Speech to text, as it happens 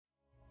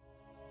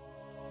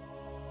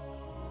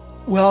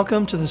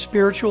Welcome to the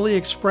Spiritually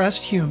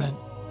Expressed Human,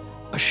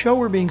 a show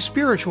where being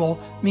spiritual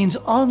means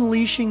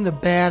unleashing the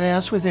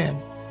badass within,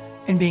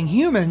 and being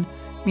human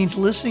means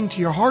listening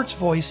to your heart's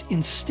voice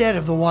instead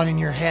of the one in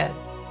your head.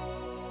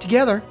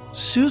 Together,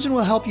 Susan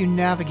will help you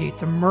navigate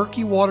the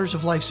murky waters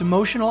of life's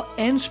emotional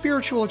and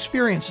spiritual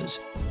experiences,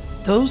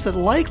 those that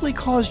likely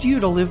caused you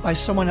to live by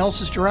someone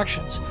else's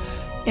directions,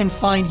 and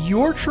find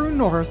your true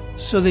north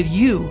so that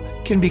you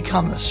can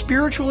become the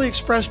spiritually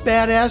expressed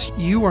badass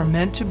you are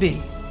meant to be.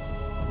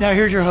 Now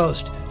here's your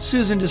host,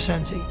 Susan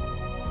DeCenzi.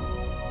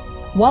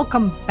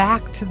 Welcome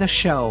back to the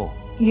show.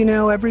 You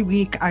know, every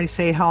week I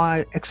say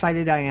how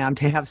excited I am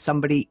to have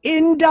somebody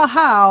in the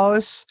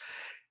house.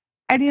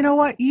 And you know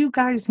what? You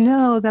guys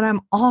know that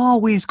I'm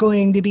always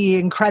going to be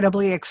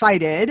incredibly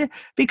excited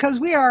because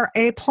we are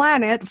a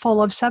planet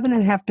full of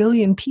 7.5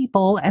 billion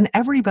people and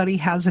everybody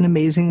has an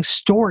amazing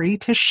story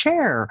to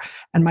share.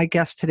 And my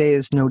guest today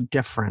is no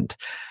different.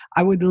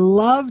 I would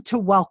love to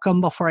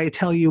welcome, before I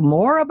tell you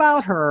more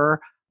about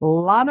her,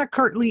 Lana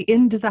Kirtley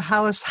into the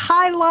house.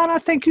 Hi,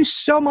 Lana. Thank you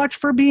so much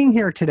for being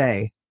here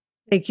today.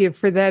 Thank you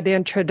for that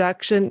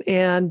introduction,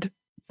 and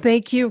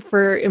thank you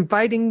for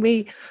inviting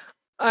me.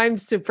 I'm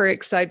super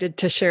excited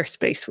to share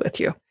space with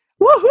you.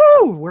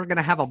 Woohoo! We're going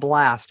to have a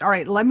blast. All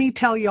right, let me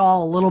tell you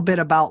all a little bit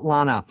about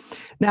Lana.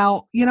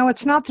 Now, you know,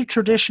 it's not the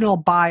traditional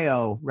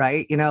bio,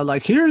 right? You know,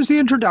 like here's the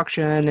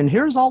introduction and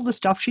here's all the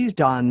stuff she's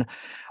done.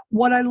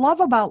 What I love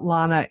about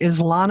Lana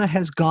is Lana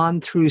has gone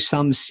through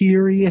some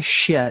serious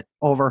shit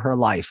over her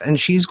life, and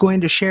she's going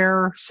to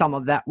share some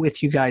of that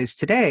with you guys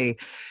today.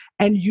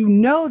 And you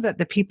know that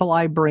the people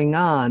I bring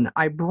on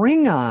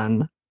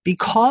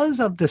because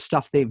of the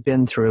stuff they've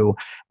been through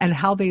and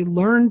how they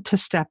learned to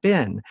step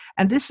in.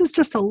 And this is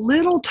just a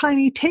little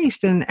tiny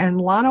taste, and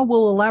Lana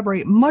will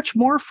elaborate much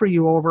more for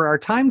you over our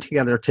time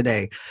together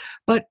today.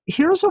 But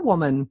here's a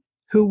woman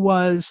who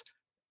was,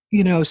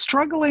 you know,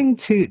 struggling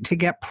to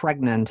get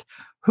pregnant,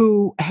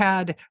 who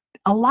had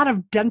a lot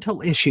of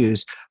dental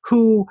issues,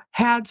 who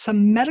had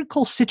some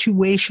medical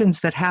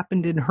situations that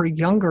happened in her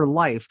younger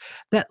life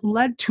that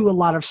led to a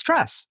lot of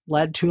stress,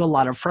 led to a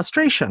lot of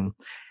frustration.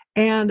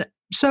 And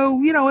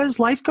so, you know, as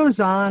life goes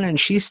on and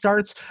she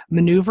starts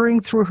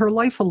maneuvering through her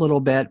life a little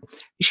bit,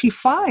 she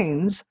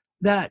finds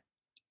that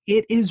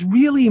it is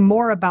really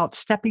more about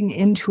stepping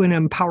into an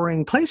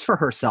empowering place for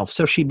herself.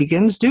 So she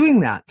begins doing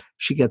that.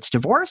 She gets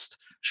divorced.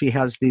 She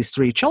has these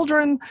 3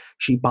 children.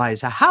 She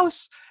buys a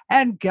house.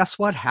 And guess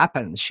what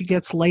happens? She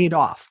gets laid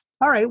off.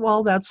 All right,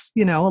 well, that's,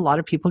 you know, a lot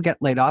of people get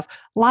laid off.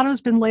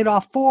 Lana's been laid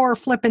off 4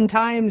 flipping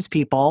times,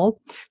 people.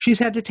 She's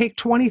had to take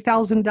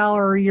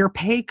 $20,000 a year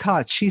pay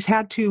cuts. She's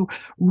had to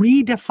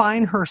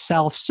redefine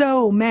herself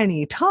so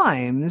many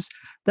times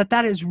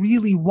that is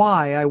really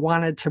why I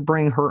wanted to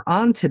bring her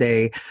on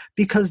today,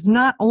 because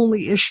not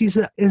only is she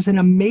is an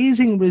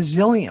amazing,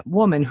 resilient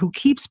woman who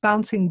keeps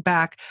bouncing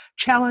back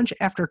challenge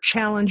after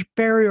challenge,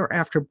 barrier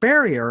after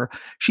barrier,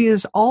 she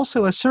is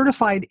also a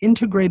certified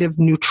integrative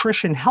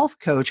nutrition health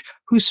coach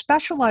who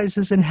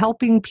specializes in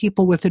helping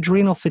people with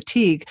adrenal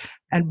fatigue.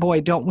 And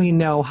boy, don't we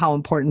know how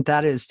important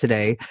that is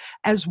today.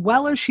 As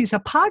well as she's a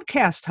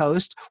podcast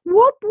host,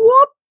 whoop,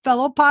 whoop,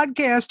 fellow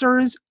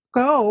podcasters,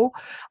 go,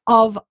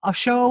 of a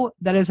show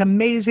that is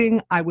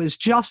amazing. I was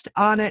just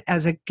on it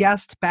as a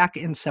guest back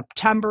in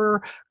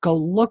September. Go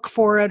look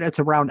for it. It's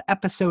around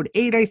episode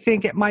 8, I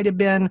think it might have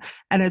been.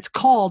 And it's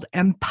called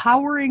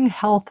Empowering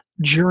Health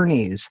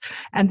Journeys.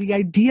 And the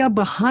idea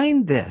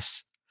behind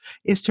this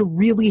is to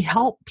really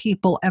help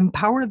people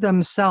empower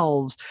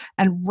themselves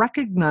and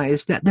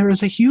recognize that there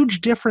is a huge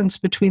difference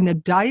between the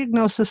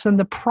diagnosis and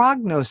the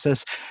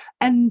prognosis.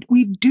 And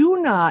we do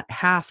not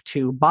have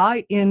to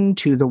buy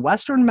into the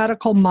Western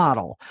medical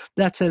model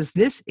that says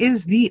this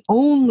is the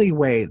only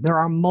way. There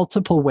are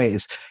multiple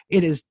ways.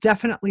 It is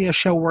definitely a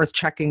show worth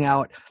checking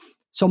out.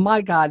 So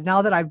my God,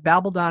 now that I've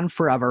babbled on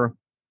forever,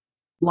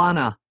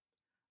 Lana,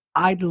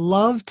 I'd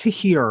love to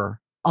hear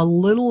a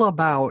little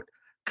about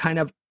kind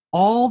of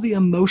all the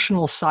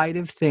emotional side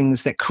of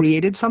things that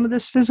created some of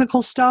this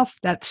physical stuff,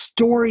 that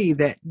story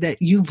that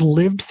you've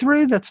lived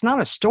through. That's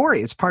not a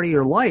story, it's part of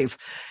your life.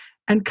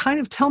 And kind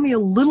of tell me a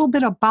little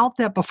bit about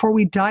that before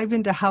we dive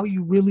into how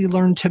you really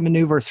learned to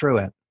maneuver through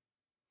it.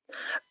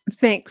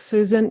 Thanks,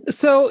 Susan.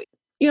 So,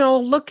 you know,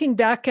 looking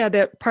back at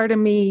it, part of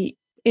me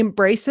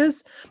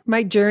embraces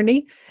my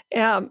journey.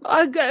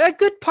 A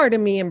good part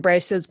of me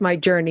embraces my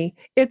journey.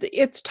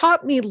 It's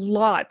taught me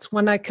lots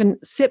when I can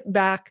sit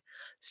back,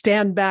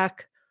 stand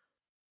back,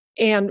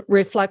 and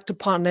reflect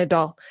upon it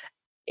all.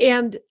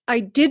 And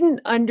I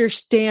didn't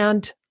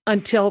understand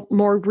until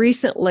more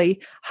recently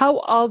how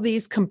all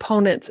these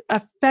components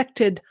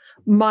affected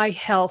my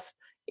health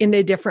in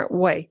a different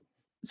way.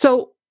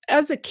 So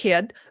as a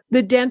kid,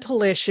 the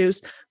dental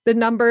issues, the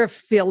number of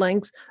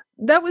fillings,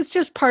 that was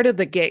just part of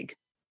the gig.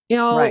 You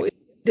know, right.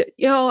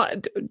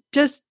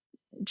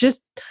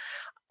 Just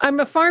I'm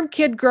a farm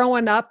kid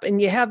growing up,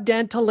 and you have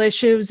dental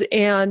issues,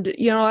 and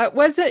you know,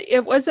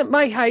 it wasn't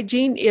my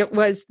hygiene, it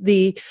was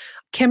the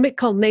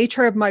chemical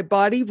nature of my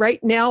body.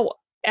 Right now,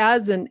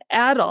 as an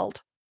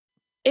adult,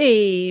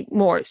 a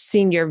more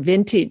senior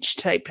vintage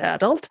type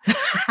adult.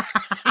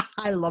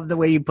 I love the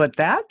way you put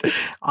that.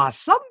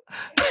 Awesome.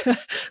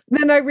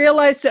 Then I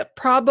realized that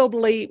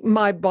probably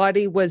my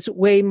body was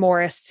way more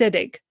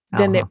acidic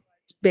than it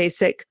was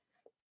basic.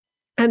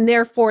 And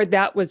therefore,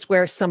 that was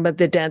where some of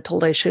the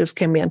dental issues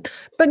came in,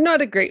 but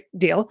not a great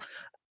deal.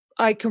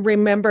 I can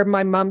remember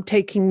my mom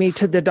taking me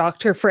to the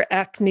doctor for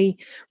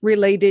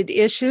acne-related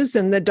issues,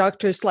 and the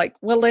doctor's like,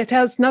 well, it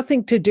has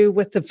nothing to do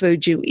with the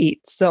food you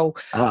eat, so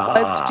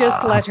let's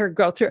just let her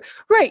go through.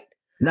 Right.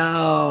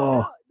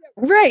 No.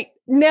 Right.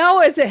 Now,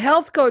 as a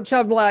health coach,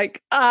 I'm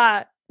like,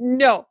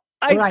 no.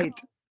 Right.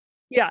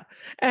 Yeah.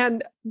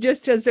 And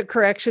just as a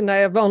correction, I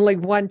have only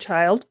one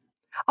child.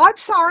 I'm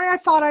sorry. I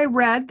thought I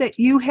read that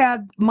you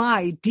had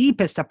my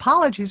deepest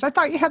apologies. I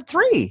thought you had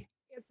 3.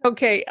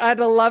 Okay, I'd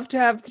have loved to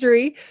have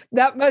 3.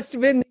 That must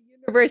have been the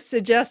universe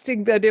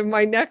suggesting that in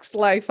my next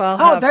life I'll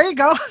have. There you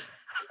go.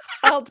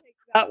 I'll take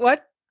that one.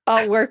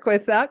 I'll work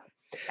with that.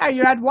 Yeah,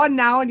 you had 1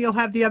 now and you'll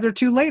have the other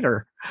 2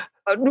 later.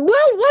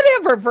 Well,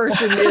 whatever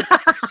version is.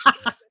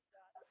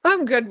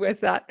 I'm good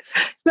with that.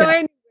 So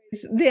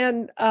anyways,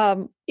 then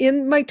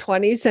in my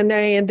 20s, and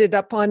I ended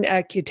up on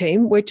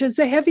Accutane, which is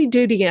a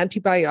heavy-duty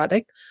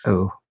antibiotic.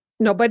 Oh.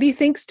 Nobody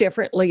thinks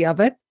differently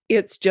of it.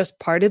 It's just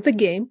part of the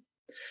game.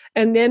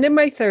 And then in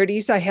my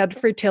 30s, I had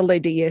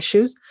fertility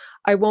issues.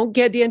 I won't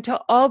get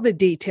into all the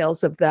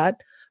details of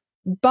that,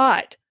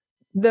 but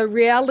the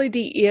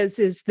reality is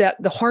that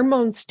the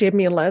hormone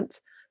stimulants,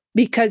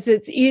 because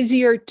it's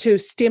easier to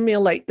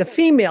stimulate the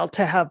female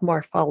to have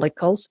more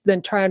follicles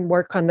than try and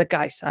work on the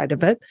guy side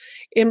of it.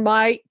 In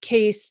my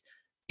case,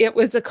 it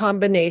was a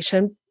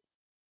combination.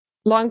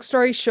 Long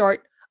story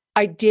short,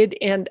 I did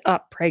end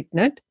up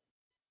pregnant.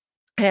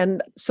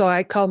 And so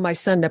I call my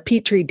son a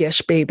petri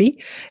dish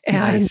baby.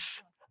 And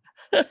nice.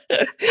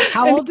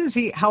 How old is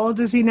he? How old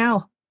is he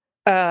now?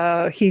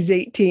 He's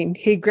 18.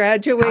 He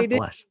graduated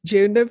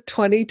June of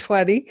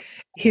 2020.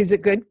 He's a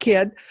good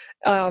kid.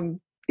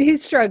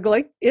 He's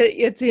struggling.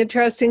 It's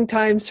interesting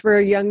times for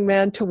a young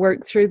man to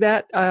work through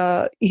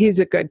that. He's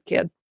a good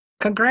kid.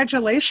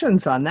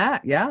 Congratulations on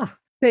that. Yeah.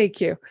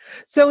 Thank you.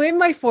 So in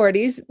my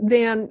 40s,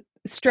 then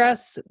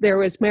stress, there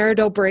was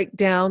marital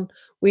breakdown.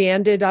 We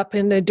ended up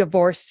in a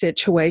divorce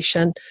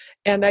situation.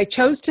 And I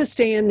chose to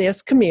stay in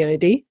this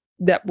community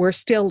that we're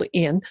still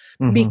in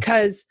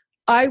because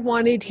I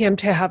wanted him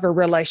to have a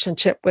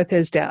relationship with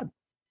his dad.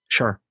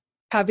 Sure.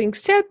 Having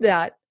said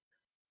that,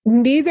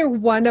 neither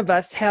one of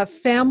us have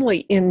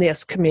family in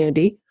this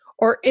community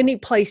or any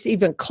place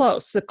even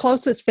close. The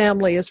closest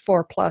family is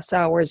 4+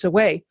 hours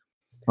away.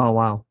 Oh,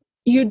 wow.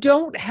 You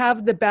don't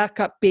have the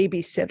backup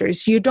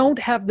babysitters. You don't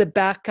have the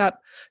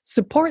backup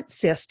support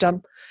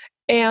system.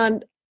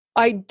 And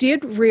I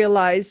did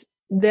realize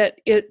that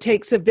it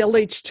takes a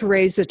village to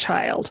raise a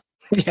child.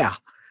 Yeah,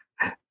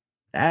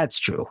 that's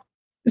true.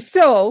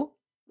 So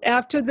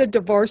after the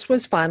divorce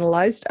was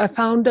finalized, I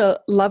found a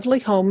lovely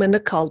home in a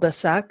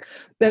cul-de-sac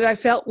that I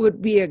felt would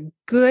be a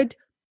good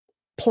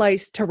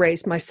place to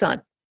raise my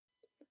son.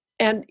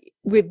 And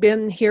we've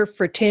been here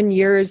for 10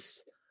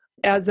 years.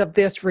 As of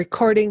this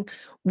recording,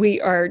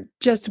 we are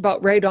just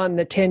about right on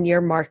the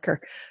 10-year marker.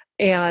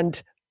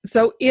 And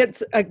so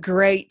it's a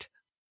great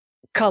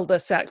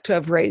cul-de-sac to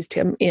have raised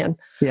him in.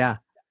 Yeah.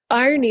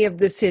 Irony of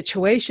the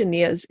situation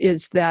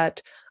is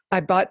that I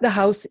bought the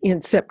house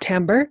in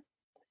September,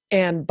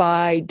 and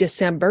by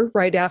December,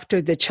 right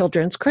after the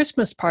children's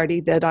Christmas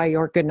party that I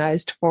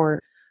organized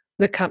for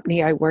the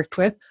company I worked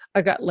with,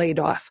 I got laid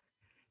off.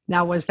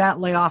 Now, was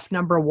that layoff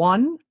number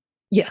 1?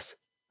 Yes.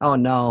 Oh,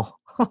 no.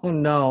 Oh,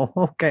 no.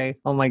 Okay.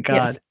 Oh, my God.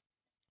 Yes.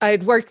 I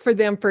had worked for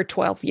them for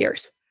 12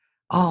 years.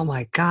 Oh,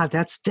 my God.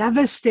 That's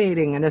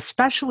devastating. And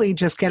especially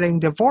just getting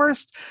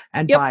divorced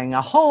and buying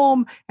a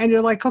home. And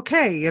you're like,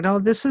 okay,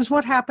 this is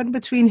what happened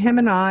between him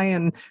and I,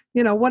 and,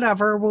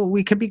 whatever. Well,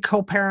 we could be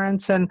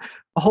co-parents, and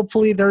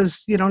hopefully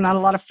there's, not a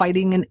lot of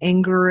fighting and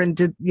anger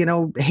and,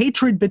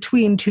 hatred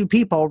between two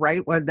people,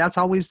 right? Well, that's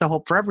always the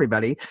hope for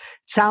everybody.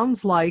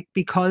 Sounds like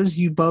because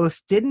you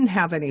both didn't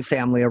have any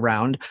family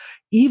around,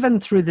 even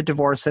through the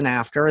divorce and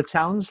after, it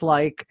sounds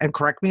like, and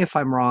correct me if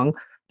I'm wrong,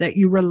 that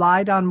you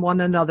relied on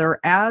one another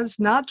as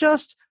not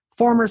just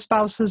former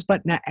spouses,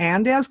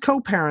 and as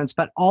co-parents,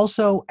 but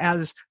also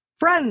as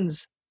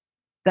friends,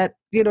 that,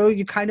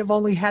 you kind of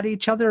only had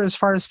each other as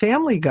far as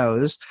family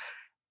goes.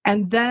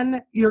 And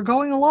then you're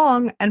going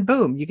along and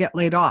boom, you get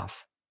laid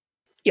off.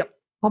 Yep.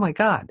 Oh my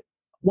God.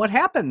 What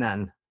happened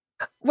then?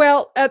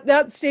 Well, at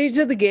that stage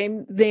of the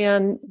game,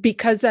 then,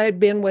 because I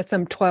had been with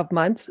them 12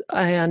 months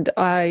and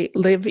I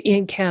live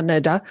in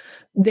Canada,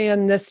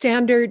 then the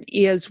standard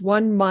is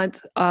 1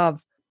 month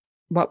of,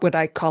 what would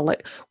I call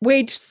it,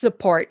 wage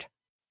support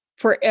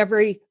for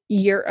every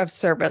year of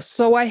service.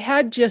 So I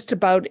had just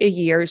about a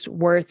year's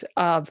worth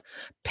of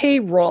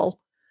payroll.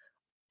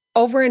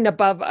 Over and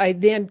above, I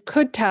then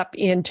could tap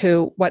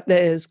into what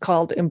is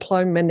called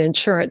employment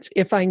insurance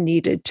if I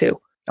needed to.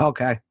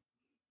 Okay.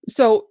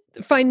 So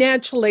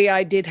financially,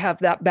 I did have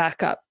that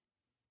backup.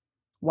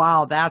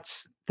 Wow,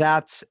 that's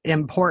that's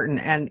important.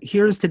 And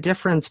here's the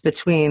difference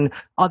between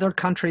other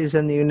countries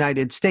and the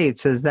United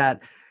States is that,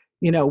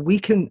 we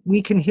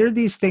can hear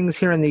these things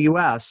here in the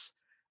US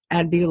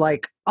and be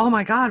like, oh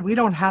my God, we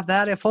don't have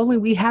that. If only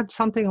we had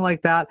something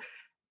like that.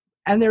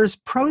 And there's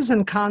pros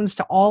and cons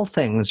to all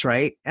things,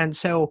 right? And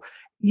so,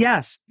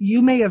 yes,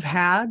 you may have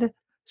had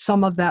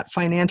some of that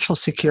financial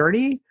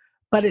security,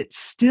 but it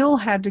still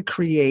had to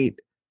create,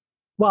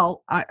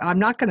 well, I'm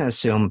not going to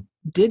assume,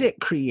 did it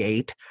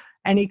create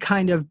any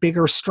kind of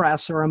bigger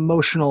stress or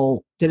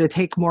emotional, did it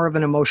take more of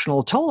an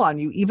emotional toll on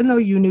you, even though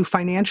you knew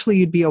financially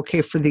you'd be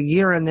okay for the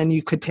year and then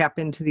you could tap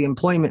into the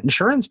employment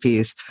insurance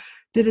piece?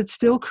 Did it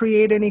still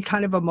create any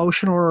kind of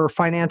emotional or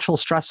financial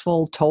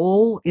stressful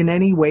toll in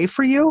any way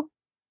for you?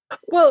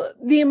 Well,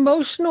 the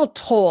emotional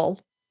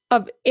toll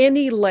of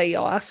any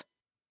layoff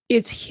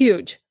is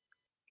huge.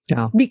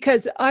 Yeah.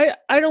 Because I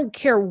don't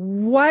care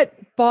what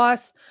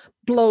boss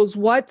blows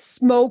what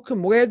smoke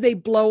and where they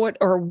blow it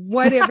or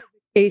whatever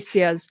the case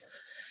is.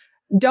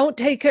 Don't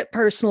take it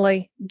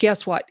personally.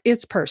 Guess what?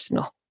 It's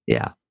personal.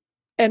 Yeah.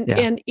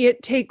 And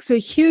it takes a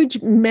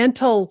huge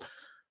mental,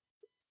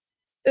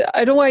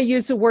 I don't want to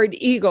use the word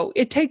ego.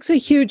 It takes a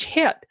huge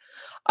hit.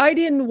 I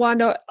didn't want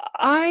to,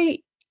 I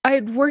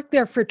had worked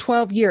there for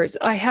 12 years.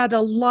 I had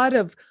a lot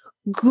of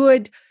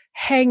good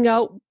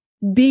hangout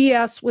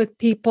BS with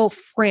people,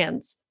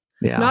 friends.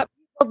 Yeah. Not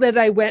people that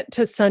I went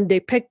to Sunday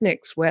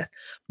picnics with,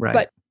 Right.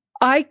 but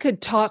I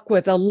could talk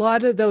with a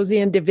lot of those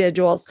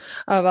individuals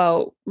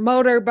about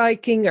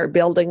motorbiking or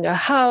building a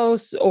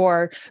house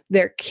or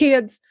their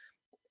kids.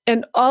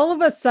 And all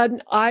of a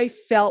sudden, I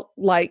felt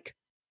like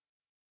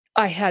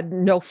I had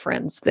no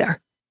friends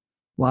there.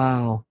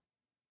 Wow.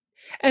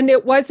 And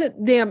it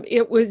wasn't them.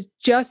 It was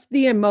just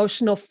the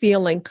emotional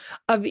feeling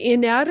of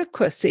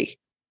inadequacy,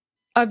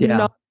 of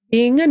not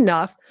being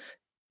enough.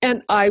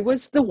 And I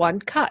was the one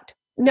cut.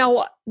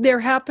 Now, there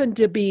happened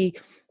to be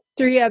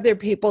 3 other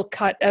people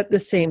cut at the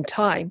same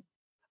time.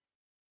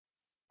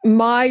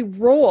 My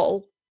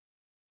role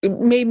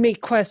made me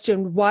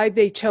question why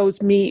they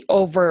chose me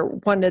over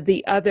one of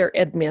the other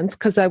admins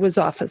because I was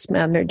office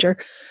manager.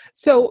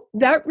 So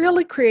that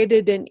really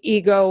created an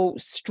ego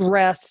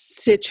stress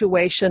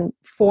situation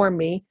for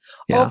me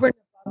over and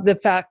above the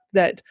fact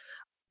that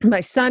my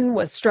son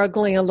was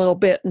struggling a little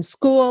bit in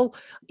school.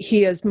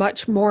 He is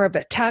much more of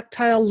a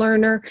tactile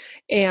learner.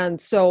 And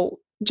so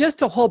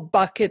just a whole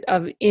bucket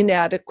of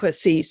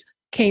inadequacies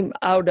came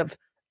out of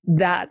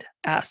that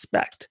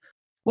aspect.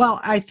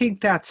 Well, I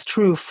think that's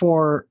true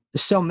for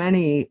so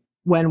many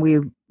when we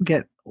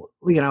get,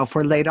 if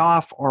we're laid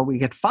off or we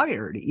get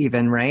fired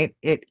even, right?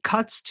 It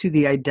cuts to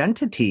the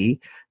identity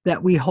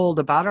that we hold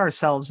about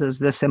ourselves as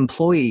this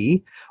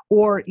employee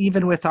or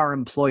even with our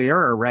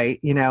employer, right?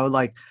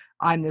 Like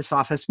I'm this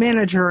office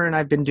manager and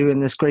I've been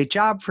doing this great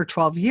job for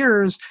 12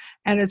 years.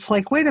 And it's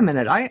like, wait a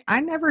minute,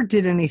 I never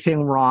did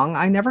anything wrong.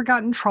 I never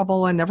got in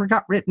trouble. I never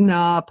got written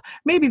up.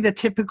 Maybe the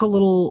typical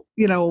little,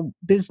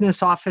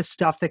 business office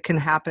stuff that can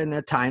happen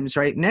at times,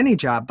 right? In any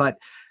job. But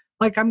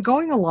like I'm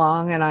going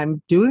along and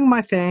I'm doing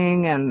my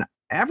thing and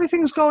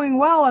everything's going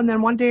well. And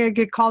then one day I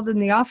get called in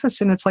the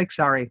office and it's like,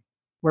 sorry,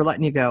 we're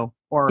letting you go.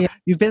 Or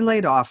you've been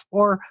laid off.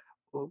 Or,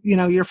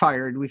 you're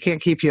fired. We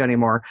can't keep you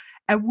anymore.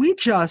 And we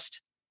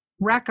just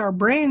rack our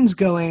brains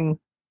going,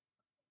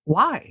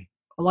 why?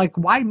 Like,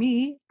 why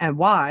me and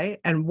why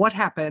and what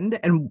happened?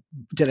 And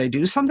did I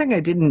do something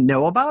I didn't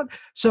know about?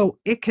 So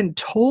it can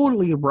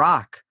totally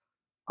rock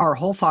our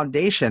whole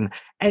foundation.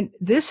 And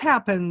this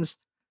happens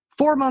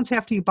 4 months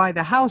after you buy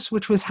the house,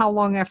 which was how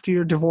long after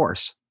your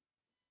divorce?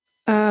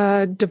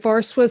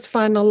 Divorce was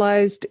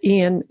finalized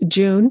in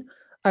June.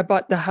 I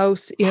bought the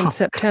house in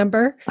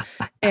September.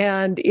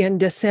 And in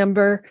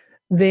December,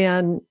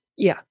 then,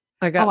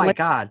 I got. Oh my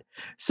God.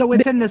 So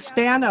within the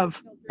span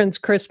of children's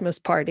Christmas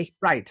party.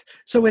 Right.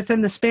 So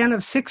within the span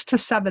of 6 to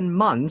 7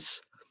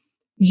 months,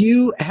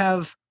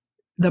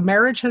 the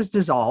marriage has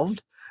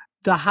dissolved.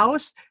 The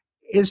house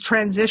is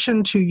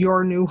transitioned to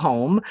your new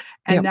home.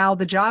 And now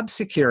the job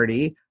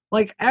security,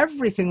 like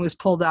everything was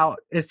pulled out,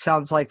 it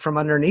sounds like, from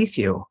underneath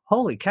you.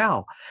 Holy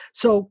cow.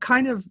 So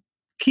kind of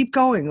keep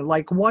going.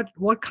 Like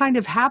what kind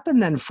of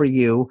happened then for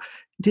you?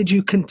 Did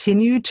you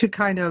continue to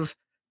kind of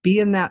be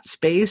in that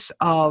space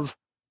of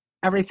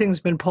everything's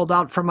been pulled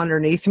out from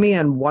underneath me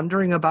and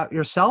wondering about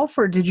yourself,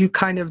 or did you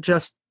kind of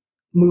just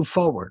move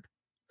forward?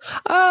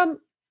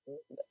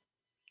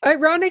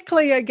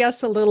 Ironically, I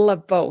guess a little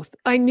of both.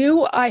 I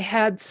knew I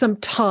had some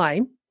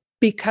time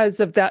because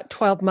of that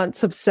 12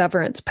 months of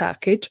severance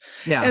package.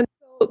 Yeah. And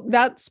so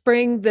that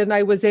spring, then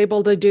I was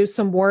able to do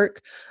some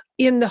work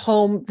in the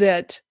home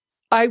that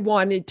I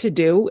wanted to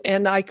do,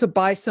 and I could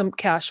buy some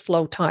cash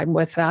flow time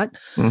with that.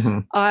 Mm-hmm.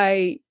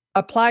 I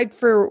applied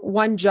for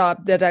one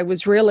job that I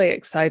was really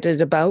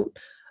excited about,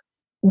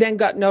 then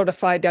got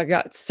notified I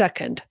got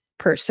second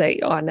per se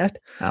on it.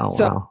 Oh,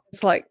 so wow.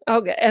 it's like,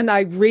 okay. And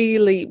I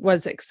really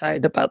was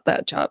excited about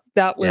that job.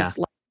 That was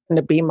like going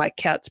to be my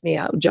cat's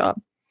meow job.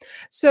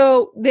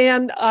 So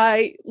then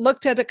I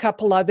looked at a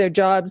couple other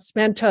jobs,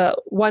 spent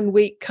 1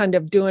 week kind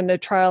of doing a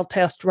trial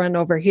test run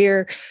over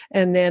here.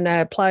 And then I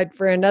applied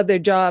for another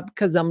job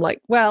because I'm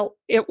like, well,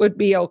 it would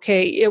be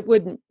okay. It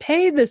wouldn't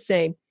pay the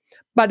same,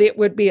 but it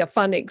would be a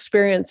fun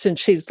experience. And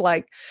she's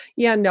like,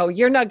 yeah, no,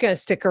 you're not going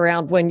to stick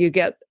around when you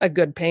get a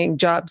good paying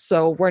job.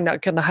 So we're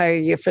not going to hire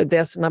you for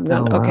this. And I'm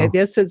going, okay,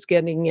 this is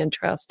getting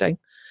interesting.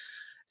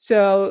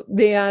 So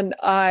then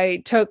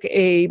I took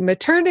a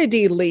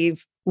maternity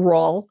leave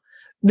role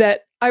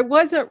that I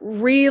wasn't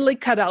really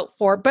cut out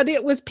for, but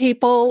it was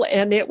people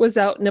and it was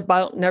out and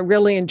about, and I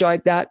really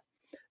enjoyed that.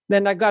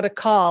 Then I got a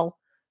call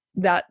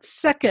that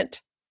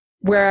second,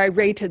 where I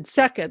rated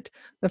second,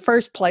 the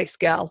first place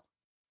gal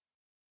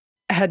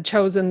had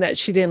chosen that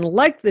she didn't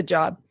like the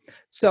job.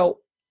 So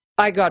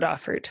I got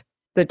offered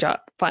the job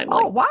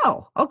finally. Oh,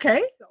 wow.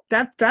 Okay.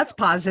 That's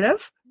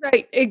positive.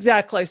 Right,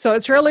 exactly. So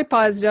it's really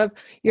positive.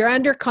 You're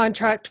under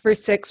contract for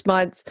 6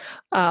 months.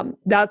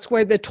 That's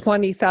where the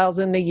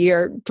 $20,000 a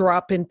year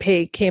drop in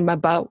pay came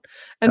about.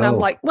 And I'm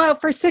like, well,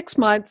 for 6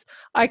 months,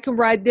 I can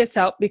ride this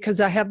out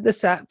because I have the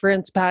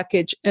severance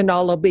package and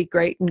all will be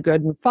great and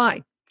good and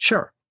fine.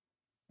 Sure.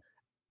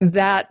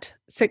 That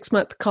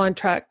 6-month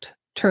contract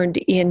turned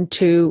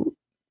into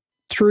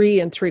 3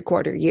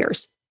 3/4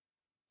 years.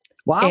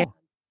 Wow.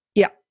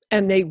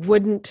 And they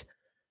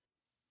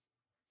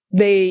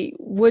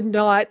would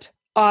not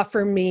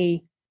offer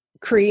me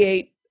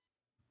create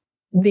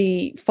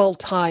the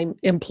full-time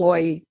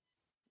employee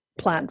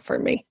plan for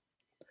me.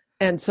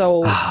 And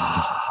so,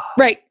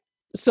 right.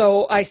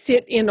 So I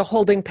sit in a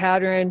holding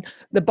pattern.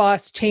 The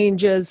boss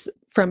changes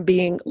from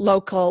being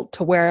local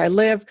to where I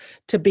live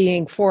to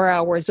being 4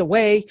 hours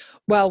away.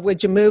 Well,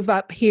 would you move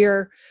up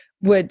here?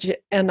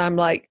 And I'm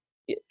like,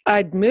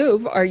 I'd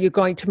move. Are you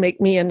going to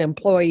make me an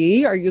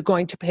employee? Are you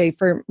going to pay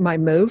for my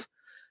move?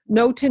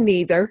 No to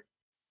neither.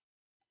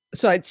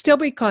 So I'd still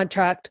be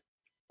contract.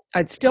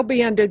 I'd still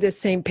be under the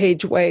same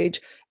page wage.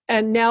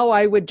 And now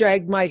I would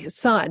drag my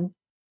son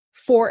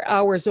 4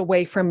 hours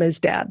away from his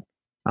dad.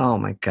 Oh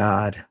my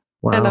God.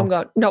 Wow. And I'm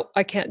going, no,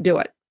 I can't do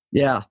it.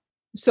 Yeah.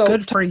 So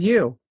good for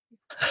you.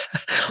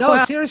 No,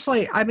 well,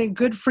 seriously. I mean,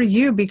 good for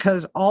you,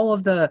 because all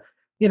of the,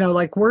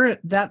 like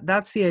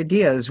that's the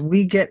idea, is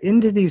we get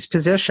into these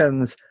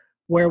positions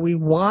where we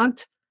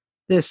want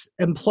this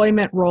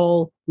employment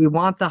role. We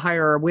want the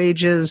higher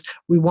wages.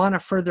 We want to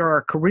further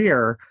our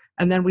career.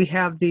 And then we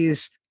have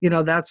these,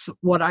 that's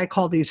what I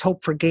call these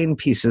hope for gain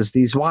pieces,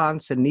 these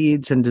wants and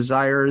needs and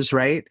desires,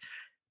 right?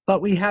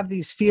 But we have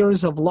these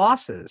fears of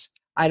losses.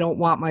 I don't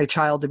want my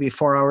child to be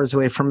 4 hours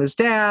away from his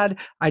dad.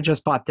 I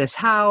just bought this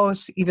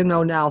house, even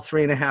though now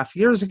 3.5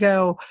 years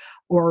ago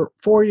or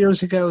 4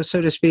 years ago,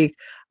 so to speak,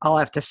 I'll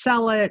have to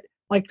sell it.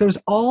 Like there's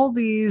all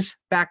these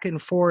back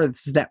and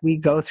forths that we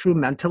go through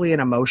mentally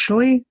and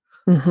emotionally.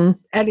 Mm-hmm.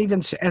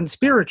 And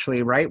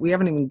spiritually, right? We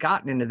haven't even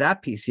gotten into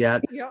that piece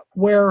yet. Yep.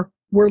 Where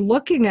we're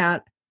looking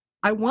at,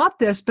 I want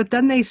this, but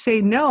then they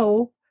say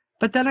no.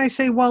 But then I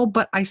say, well,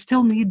 but I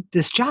still need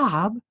this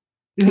job,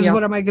 because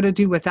what am I going to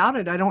do without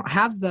it? I don't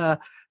have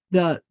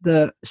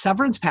the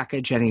severance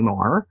package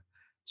anymore.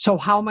 So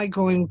how am I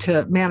going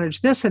to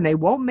manage this? And they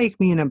won't make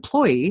me an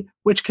employee,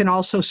 which can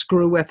also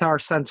screw with our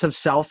sense of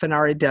self and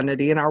our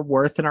identity and our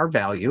worth and our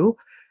value.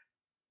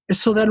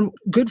 So then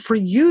good for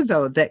you,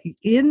 though, that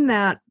in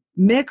that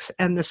mix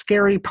and the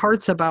scary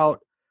parts about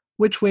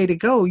which way to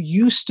go,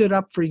 you stood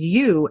up for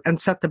you and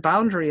set the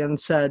boundary and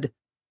said,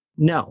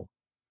 no.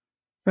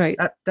 Right.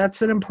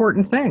 That's an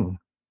important thing.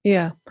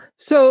 Yeah.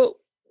 So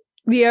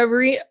the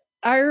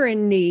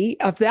irony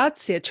of that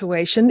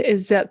situation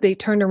is that they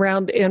turn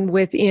around and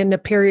within a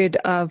period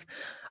of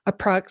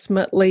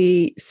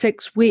approximately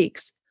 6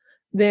 weeks,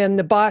 then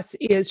the boss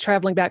is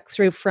traveling back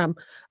through from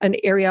an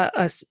area,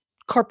 a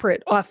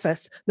corporate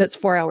office that's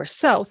 4 hours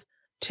south,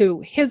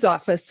 to his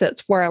office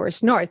that's 4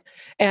 hours north.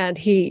 And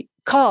he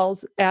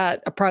calls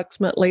at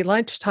approximately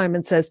lunchtime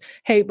and says,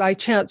 hey, by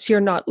chance, you're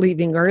not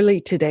leaving early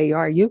today,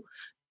 are you?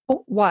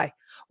 Oh, why?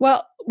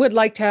 Well, would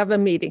like to have a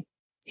meeting.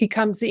 He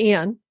comes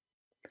in,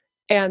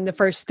 and the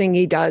first thing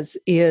he does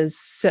is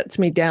sits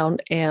me down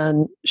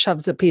and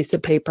shoves a piece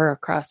of paper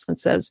across and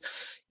says,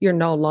 you're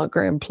no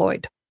longer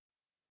employed.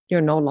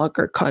 You're no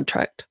longer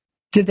contract.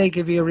 Did they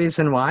give you a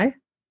reason why?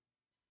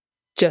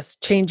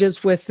 Just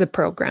changes with the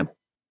program.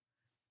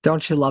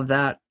 Don't you love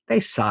that? They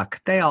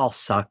suck. They all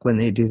suck when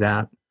they do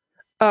that.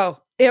 Oh,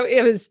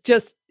 it was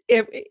just,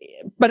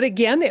 but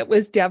again, it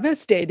was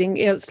devastating.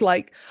 It's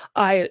like,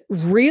 I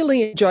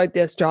really enjoyed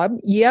this job.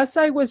 Yes,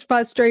 I was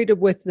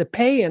frustrated with the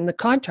pay and the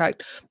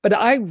contract, but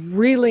I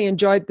really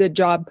enjoyed the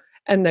job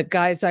and the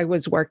guys I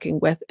was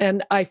working with.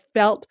 And I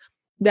felt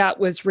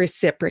that was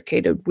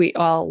reciprocated. We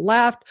all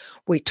laughed,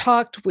 we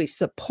talked, we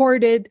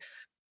supported,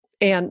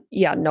 and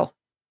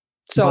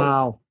So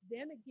wow.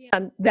 Then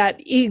again, that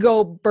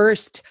ego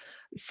burst,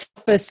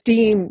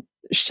 self-esteem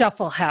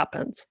shuffle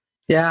happens.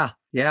 Yeah.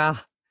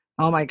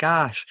 Oh my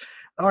gosh.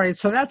 All right.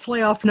 So that's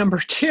layoff number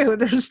 2.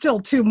 There's still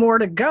 2 more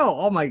to go.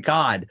 Oh my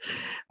God.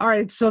 All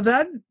right. So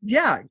then,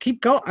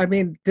 keep going. I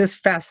mean, this is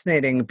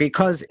fascinating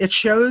because it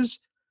shows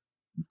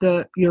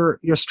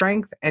your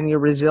strength and your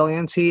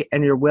resiliency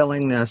and your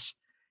willingness.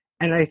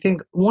 And I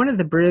think one of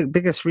the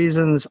biggest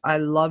reasons I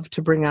love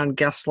to bring on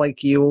guests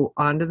like you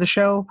onto the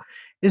show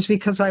is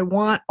because I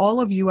want all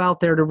of you out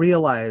there to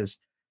realize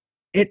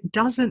it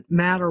doesn't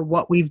matter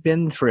what we've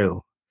been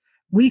through.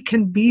 We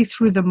can be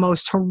through the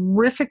most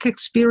horrific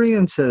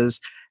experiences,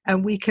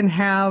 and we can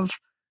have,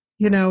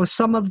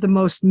 some of the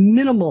most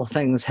minimal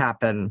things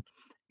happen,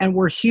 and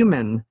we're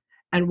human,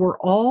 and we're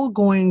all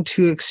going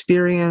to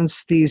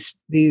experience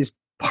these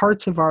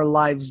parts of our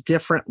lives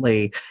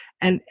differently.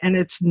 And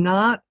it's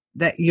not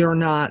that you're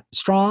not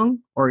strong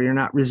or you're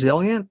not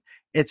resilient.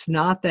 It's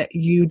not that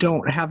you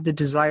don't have the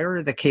desire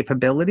or the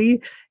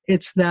capability.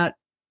 It's that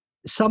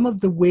some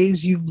of the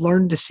ways you've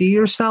learned to see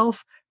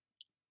yourself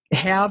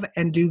have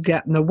and do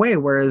get in the way.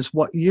 Whereas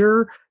what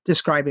you're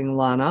describing,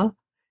 Lana,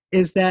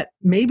 is that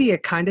maybe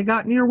it kind of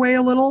got in your way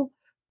a little,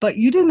 but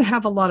you didn't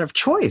have a lot of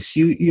choice.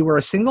 You were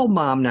a single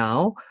mom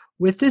now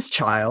with this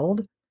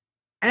child,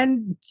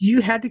 and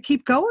you had to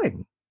keep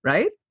going,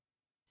 right?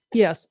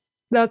 Yes,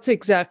 that's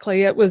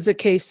exactly. It was a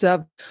case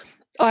of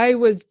I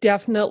was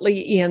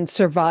definitely in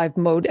survive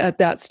mode at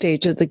that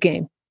stage of the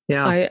game.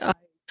 Yeah.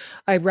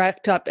 I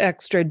racked up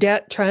extra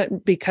debt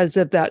because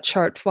of that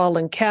shortfall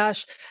in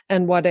cash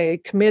and what I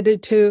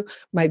committed to.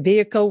 My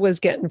vehicle was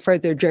getting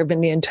further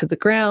driven into the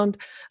ground.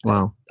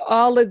 Wow.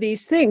 All of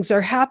these things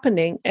are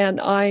happening, and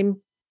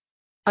I'm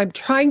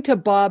trying to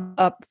bob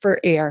up for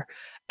air.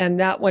 And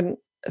that one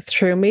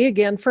threw me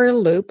again for a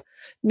loop.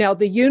 Now,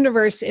 the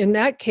universe in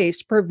that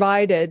case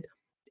provided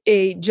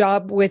a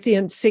job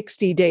within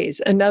 60 days,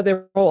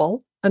 another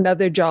role,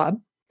 another job.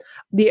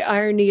 The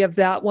irony of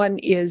that one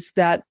is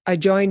that I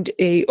joined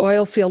a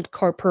oil field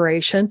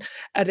corporation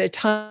at a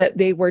time that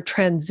they were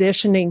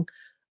transitioning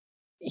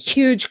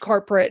huge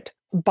corporate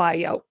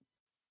buyout.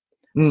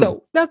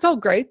 So that's all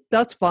great.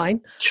 That's fine.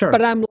 Sure.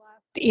 But I'm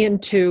locked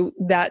into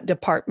that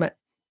department.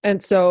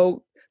 And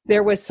so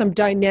there was some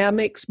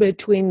dynamics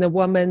between the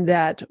woman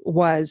that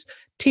was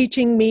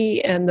teaching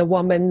me and the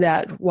woman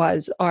that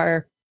was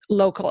our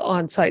local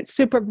on-site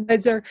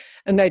supervisor.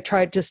 And I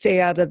tried to stay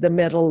out of the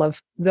middle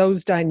of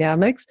those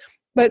dynamics.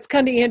 But it's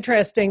kind of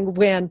interesting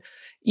when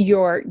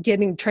you're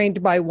getting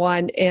trained by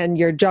one and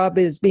your job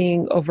is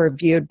being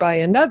overviewed by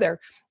another,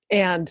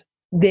 and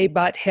they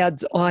butt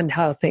heads on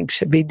how things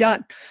should be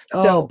done.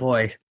 Oh,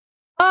 boy.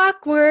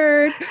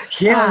 Awkward.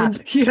 Yeah,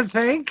 you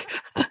think?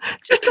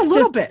 Just a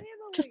little bit.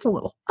 Just a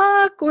little.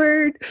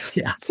 Awkward.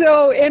 Yeah.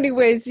 So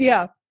anyways,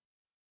 yeah.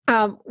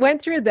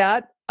 Went through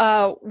that,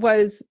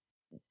 was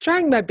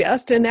trying my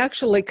best and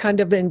actually kind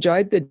of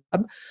enjoyed the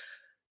job.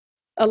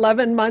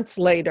 11 months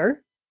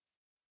later,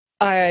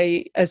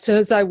 as soon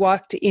as I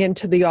walked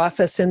into the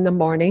office in the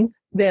morning,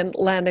 then,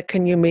 Lana,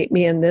 can you meet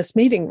me in this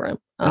meeting room?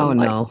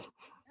 No.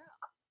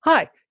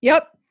 Hi.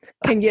 Yep.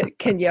 Can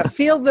you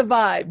feel the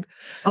vibe?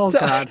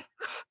 God.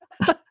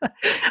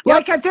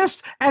 Like at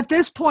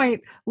this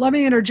point, let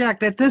me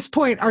interject. At this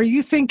point, are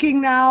you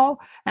thinking now,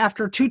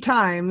 after 2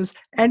 times,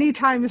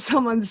 anytime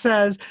someone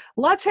says,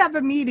 let's have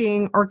a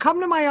meeting or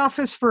come to my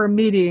office for a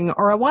meeting,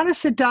 or I want to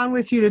sit down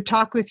with you to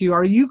talk with you,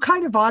 are you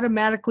kind of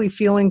automatically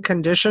feeling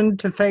conditioned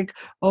to think,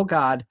 oh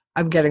God,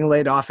 I'm getting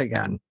laid off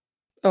again?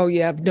 Oh,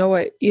 you have no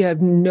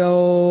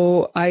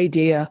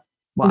idea.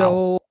 Wow.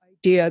 No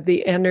idea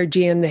the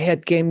energy and the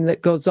head game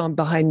that goes on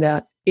behind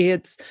that.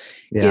 It's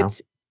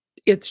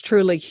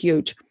truly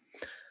huge.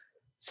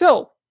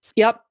 So,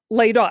 yep,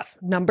 laid off,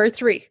 number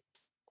 3.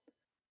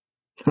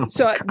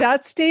 So at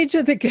that stage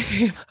of the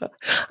game,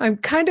 I'm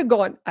kind of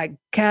going, I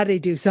got to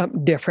do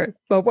something different.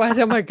 But what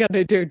am I going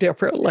to do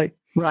differently?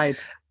 Right.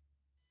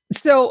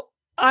 So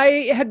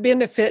I had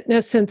been a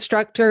fitness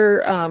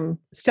instructor,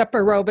 step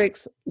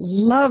aerobics,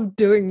 loved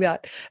doing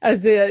that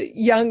as a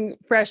young,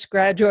 fresh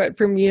graduate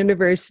from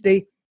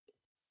university.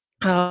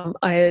 I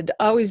had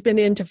always been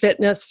into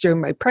fitness through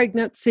my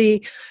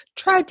pregnancy,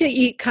 tried to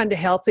eat kind of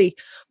healthy.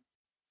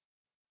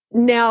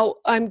 Now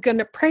I'm going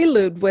to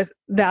prelude with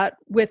that,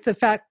 with the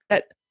fact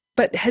that,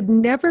 but had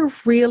never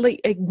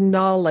really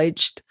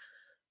acknowledged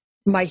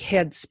my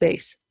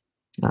headspace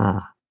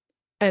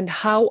and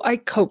how I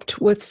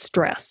coped with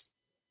stress.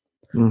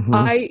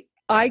 Mm-hmm.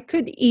 I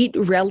could eat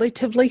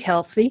relatively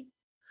healthy.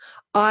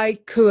 I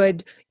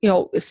could,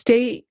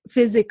 stay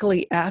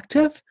physically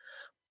active,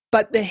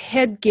 but the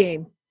head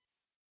game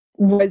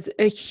was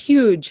a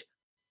huge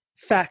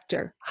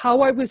factor.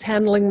 How I was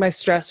handling my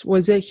stress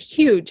was a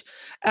huge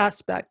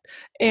aspect.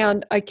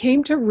 And I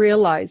came to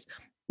realize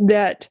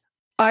that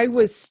I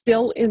was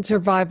still in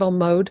survival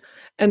mode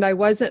and I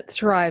wasn't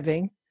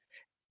thriving,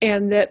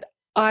 and that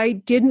I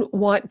didn't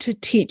want to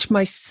teach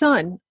my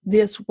son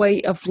this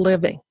way of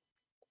living.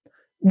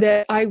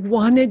 That I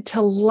wanted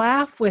to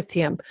laugh with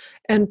him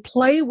and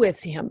play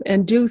with him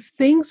and do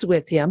things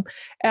with him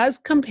as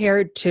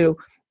compared to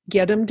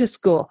get him to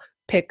school,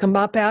 pick him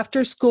up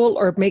after school,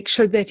 or make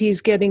sure that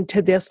he's getting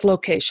to this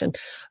location.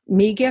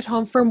 Me get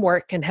home from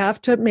work and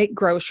have to make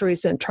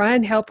groceries and try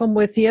and help him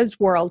with his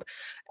world,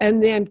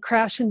 and then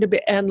crash into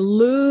bed and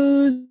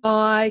lose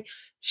my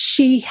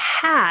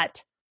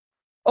she-hat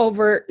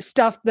over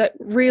stuff that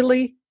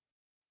really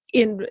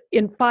in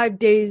 5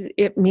 days,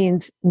 it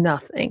means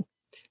nothing.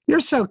 You're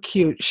so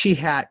cute. She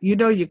hat. You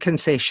know you can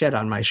say shit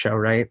on my show,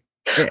 right?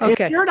 If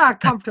Okay. you're not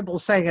comfortable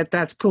saying it,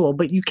 that's cool,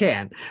 but you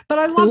can. But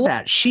I love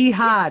that. She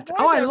hot.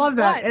 Oh, I love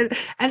that.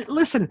 And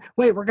listen,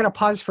 wait, we're going to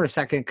pause for a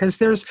second because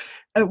there's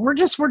we're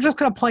just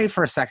going to play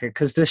for a second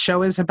because this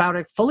show is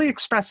about fully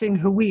expressing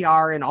who we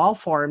are in all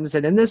forms.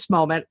 And in this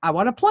moment, I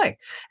want to play.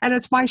 And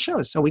it's my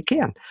show, so we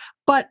can.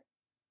 But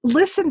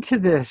listen to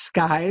this,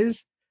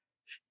 guys.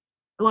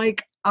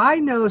 Like,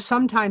 I know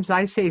sometimes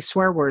I say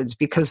swear words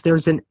because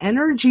there's an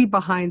energy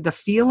behind the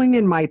feeling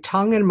in my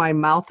tongue and my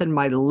mouth and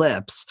my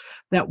lips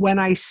that when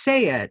I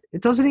say it,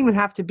 it doesn't even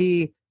have to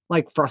be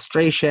like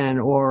frustration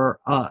or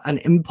an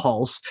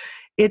impulse.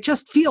 It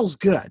just feels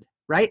good,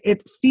 right?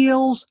 It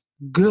feels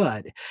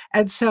good.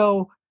 And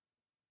so,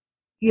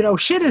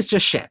 shit is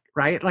just shit,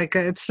 right? Like,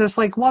 it's just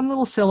like one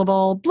little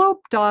syllable, bloop,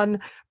 done.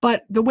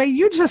 But the way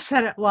you just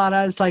said it,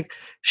 Lana, is like,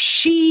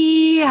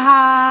 she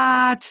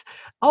hot,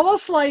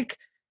 almost like,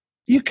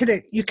 you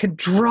could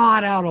draw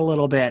it out a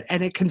little bit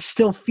and it can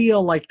still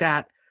feel like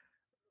that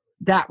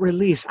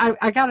release.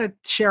 I got to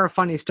share a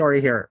funny story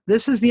here.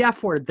 This is the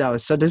F word though.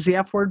 So does the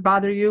F word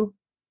bother you?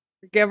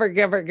 Give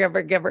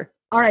her.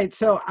 All right.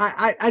 So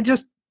I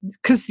just,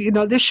 because,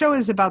 this show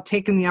is about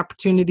taking the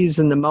opportunities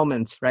in the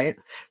moments, right?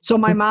 So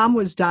my mom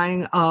was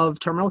dying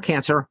of terminal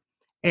cancer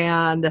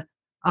and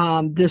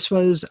this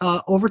was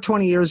over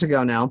 20 years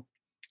ago now.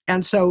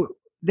 And so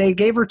they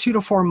gave her 2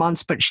 to 4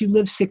 months, but she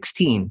lived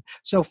 16.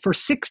 So for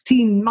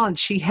 16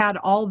 months, she had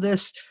all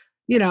this,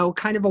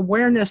 kind of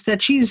awareness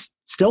that she's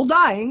still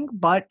dying,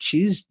 but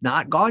she's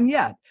not gone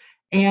yet.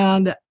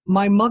 And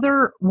my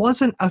mother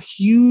wasn't a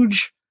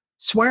huge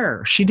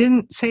swearer. She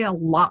didn't say a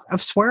lot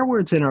of swear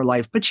words in her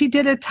life, but she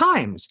did at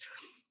times.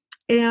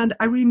 And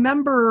I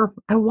remember,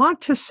 I want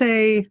to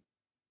say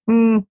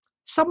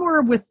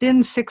somewhere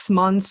within 6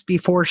 months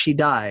before she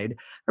died,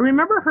 I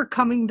remember her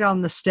coming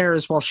down the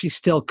stairs while she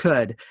still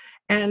could.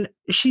 And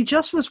she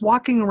just was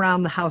walking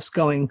around the house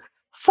going,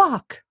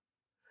 fuck.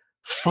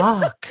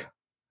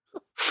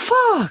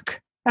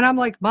 And I'm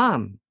like,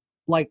 Mom,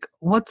 like,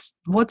 what's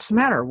the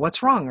matter?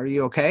 What's wrong? Are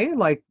you okay?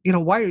 Like,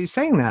 why are you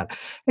saying that?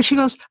 And she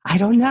goes, I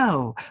don't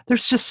know.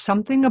 There's just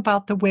something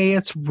about the way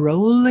it's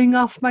rolling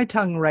off my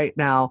tongue right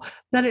now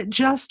that it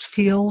just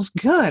feels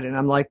good. And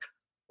I'm like,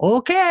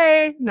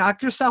 okay,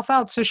 knock yourself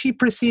out. So she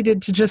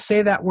proceeded to just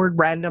say that word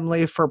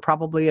randomly for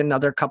probably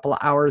another couple of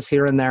hours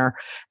here and there.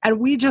 And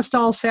we just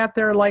all sat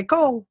there like,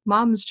 oh,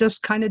 Mom's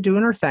just kind of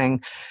doing her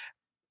thing.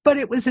 But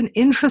it was an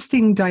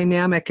interesting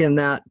dynamic in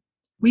that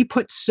we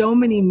put so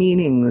many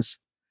meanings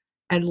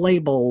and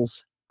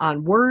labels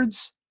on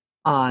words,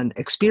 on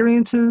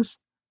experiences,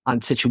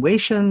 on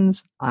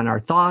situations, on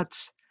our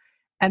thoughts.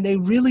 And they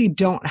really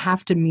don't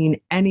have to mean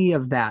any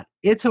of that.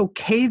 It's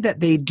okay that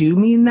they do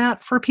mean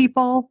that for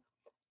people.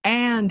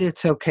 And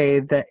it's okay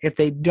that if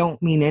they don't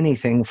mean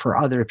anything for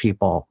other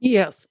people.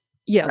 Yes.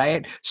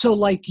 Right. So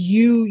like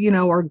you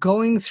are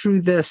going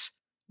through this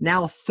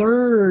now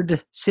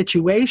third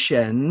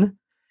situation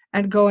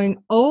and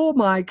going, oh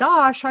my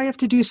gosh, I have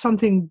to do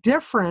something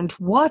different.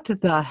 What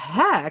the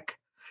heck?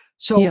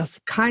 So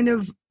kind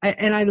of,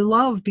 and I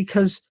love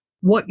because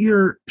what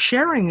you're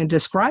sharing and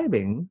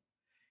describing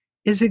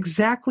is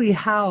exactly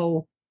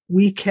how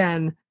we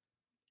can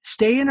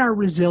stay in our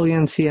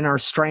resiliency and our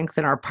strength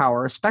and our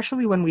power,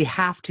 especially when we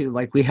have to,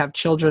 like we have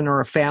children or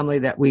a family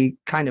that we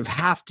kind of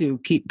have to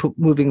keep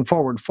moving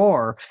forward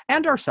for,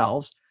 and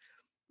ourselves.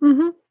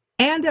 Mm-hmm.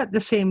 And at the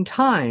same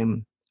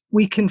time,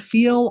 we can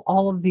feel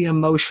all of the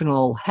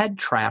emotional head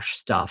trash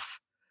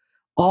stuff,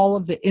 all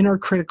of the inner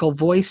critical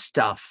voice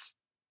stuff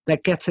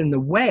that gets in the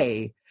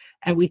way.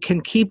 And we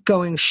can keep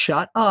going,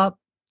 shut up,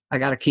 I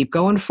got to keep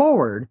going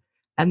forward.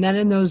 And then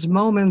in those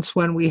moments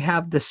when we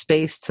have the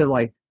space to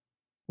like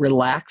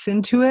relax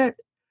into it,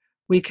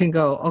 we can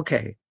go,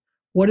 okay,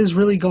 what is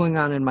really going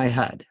on in my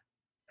head?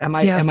 Am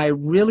I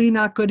really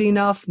not good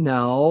enough?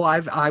 No,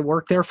 I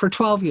worked there for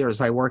 12 years.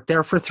 I worked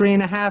there for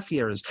 3.5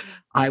 years.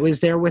 I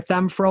was there with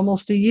them for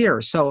almost a year.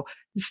 So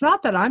it's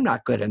not that I'm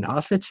not good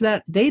enough. It's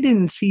that they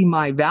didn't see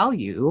my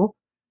value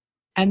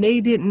and they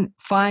didn't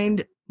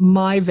find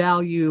my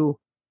value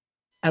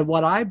and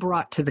what I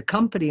brought to the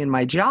company and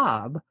my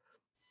job,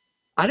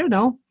 I don't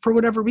know, for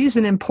whatever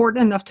reason,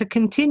 important enough to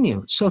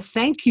continue. So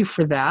thank you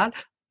for that.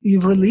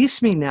 You've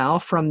released me now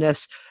from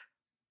this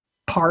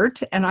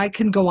part and I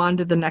can go on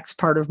to the next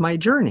part of my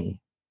journey,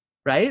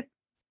 right?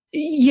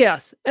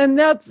 Yes. And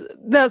that's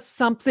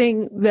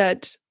something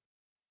that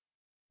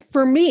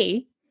for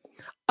me,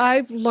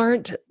 I've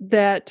learned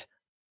that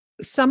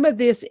some of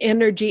this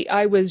energy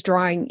I was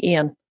drawing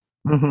in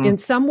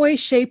some way,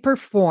 shape, or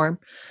form,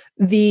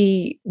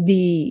 the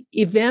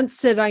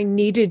events that I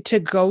needed to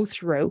go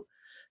through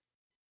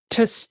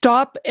to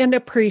stop and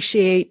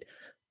appreciate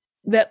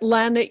that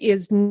Lana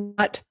is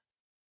not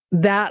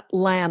that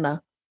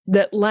Lana,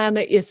 that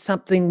Lana is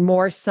something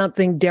more,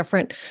 something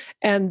different.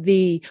 And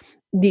the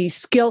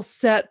skill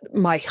set,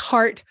 my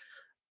heart,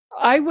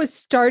 I was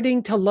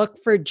starting to look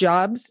for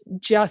jobs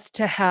just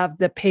to have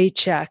the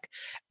paycheck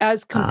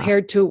as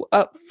compared to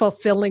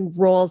fulfilling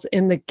roles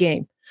in the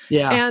game.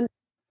 Yeah. And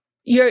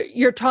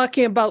you're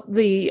talking about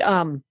the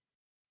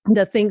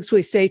things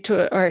we say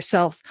to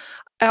ourselves.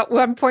 At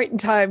one point in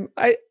time,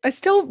 I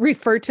still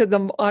refer to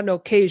them on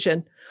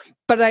occasion,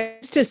 but I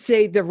used to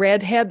say the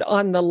redhead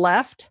on the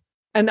left,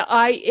 and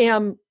I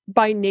am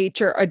by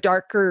nature a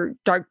dark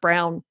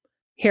brown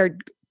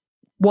haired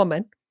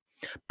woman.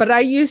 But I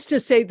used to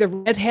say the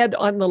redhead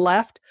on the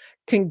left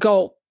can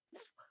go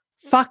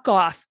fuck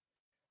off.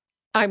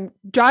 I'm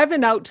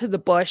driving out to the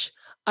bush.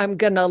 I'm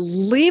going to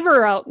leave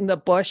her out in the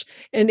bush.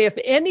 And if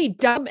any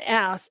dumb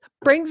ass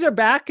brings her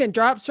back and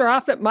drops her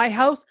off at my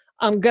house,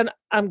 I'm going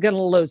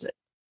to lose it.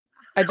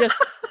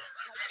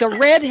 The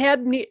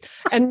redhead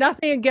and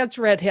nothing against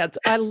redheads.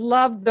 I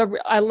love the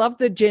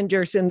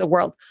gingers in the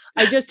world.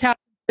 I just have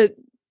to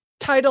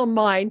title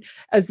mine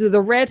as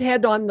the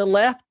redhead on the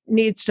left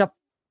needs to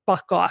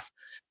fuck off,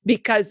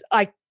 because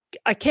I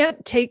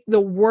can't take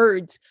the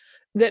words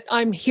that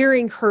I'm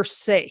hearing her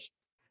say.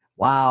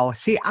 Wow.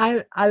 See,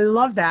 I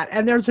love that.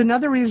 And there's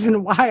another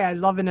reason why I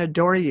love and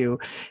adore you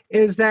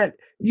is that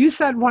you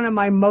said one of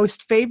my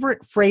most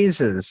favorite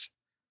phrases.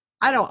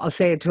 I'll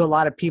say it to a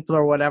lot of people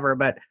or whatever,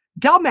 but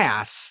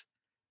dumbass.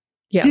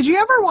 Yeah. Did you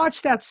ever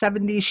watch that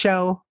 70s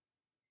show?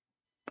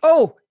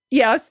 Oh,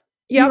 yes.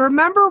 Yep. You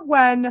remember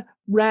when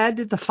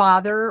Red, the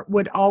father,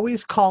 would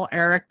always call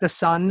Eric, the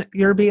son,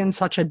 "You're being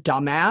such a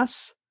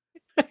dumbass"?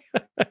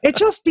 It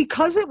just,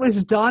 because it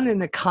was done in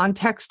the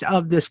context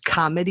of this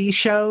comedy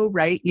show,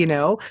 right? You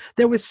know,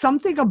 there was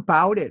something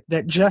about it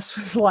that just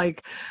was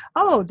like,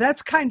 oh,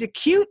 that's kind of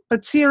cute,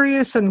 but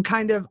serious and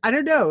kind of, I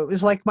don't know. It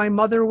was like my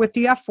mother with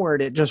the F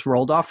word. It just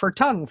rolled off her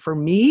tongue. For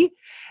me,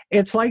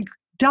 it's like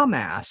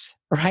dumbass,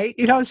 right?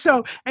 You know,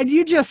 so, and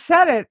you just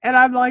said it and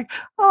I'm like,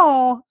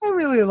 oh, I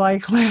really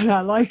like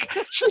Lana. Like,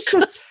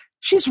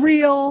 she's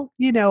real,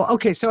 you know.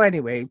 Okay, so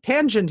anyway,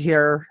 tangent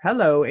here.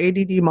 Hello,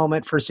 ADD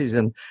moment for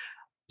Susan.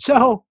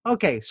 So,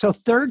 okay, so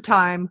third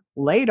time,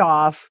 laid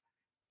off.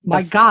 My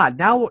Yes. God,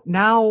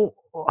 now,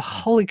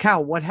 holy cow,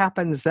 what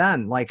happens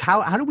then? Like,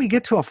 how do we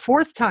get to a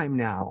fourth time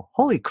now?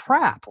 Holy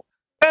crap.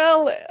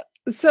 Well,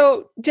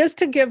 so just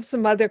to give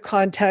some other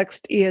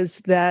context is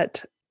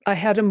that I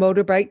had a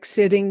motorbike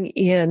sitting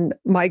in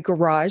my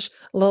garage,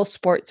 a little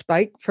sports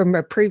bike from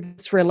a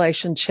previous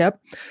relationship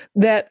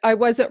that I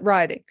wasn't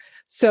riding.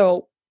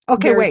 So,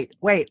 okay,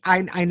 wait.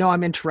 I know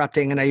I'm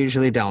interrupting and I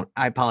usually don't.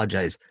 I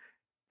apologize.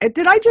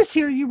 Did I just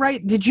hear you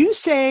right? Did you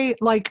say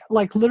like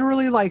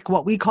literally like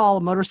what we call a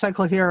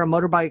motorcycle here, a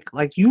motorbike,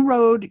 like you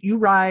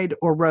ride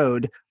or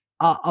rode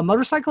a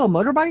motorcycle, a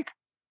motorbike?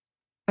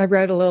 I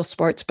ride a little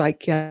sports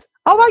bike, yes.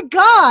 Oh my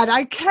God,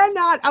 I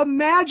cannot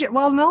imagine.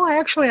 Well, no,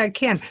 actually I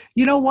can.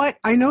 You know what?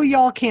 I know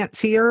y'all can't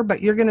see her,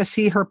 but you're going to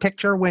see her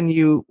picture when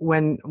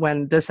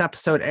this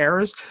episode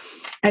airs.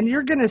 And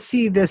you're going to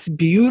see this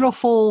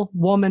beautiful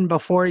woman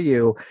before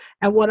you.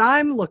 And what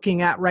I'm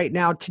looking at right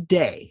now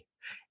today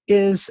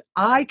is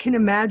I can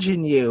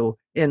imagine you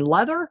in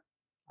leather,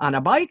 on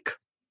a bike,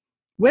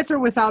 with or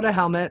without a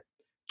helmet,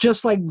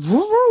 just like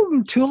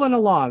vroom, tooling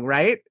along,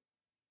 right?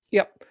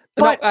 Yep.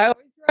 But no, I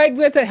always ride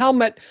with a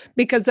helmet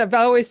because I've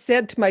always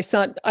said to my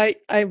son,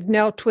 I've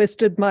now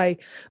twisted my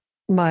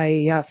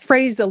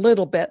phrase a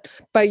little bit,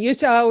 but I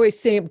used to always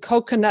say,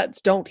 coconuts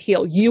don't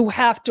heal. You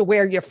have to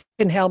wear your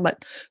fucking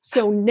helmet.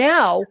 So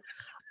now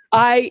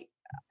I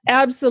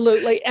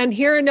absolutely, and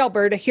here in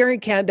Alberta, here in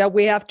Canada,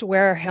 we have to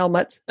wear our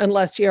helmets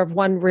unless you're of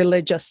one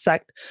religious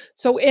sect.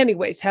 So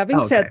anyways,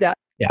 having said that,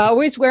 I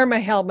always wear my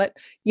helmet.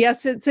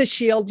 Yes, it's a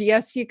shield.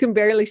 Yes, you can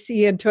barely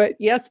see into it.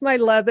 Yes, my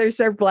leathers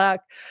are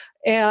black.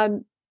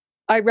 And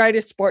I ride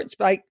a sports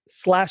bike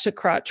 / a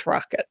crotch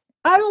rocket.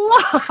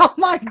 oh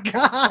my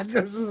God,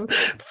 this is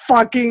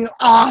fucking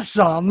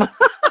awesome.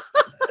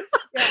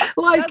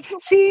 Like,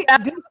 see,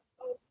 this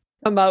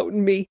come out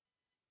in me.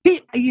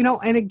 You know,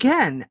 and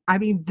again, I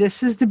mean,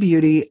 this is the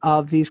beauty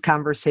of these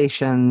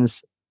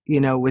conversations,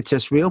 you know, with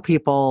just real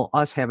people,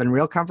 us having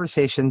real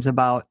conversations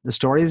about the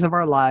stories of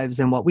our lives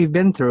and what we've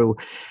been through.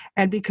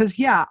 And because,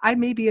 yeah, I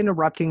may be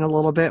interrupting a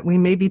little bit, we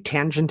may be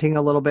tangenting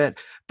a little bit,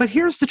 but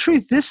here's the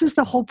truth. This is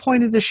the whole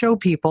point of the show,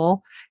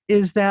 people,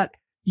 is that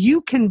you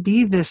can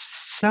be this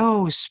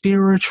so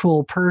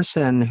spiritual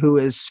person who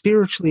is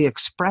spiritually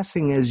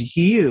expressing as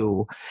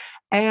you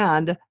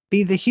and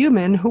be the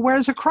human who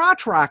wears a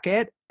crotch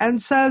rocket and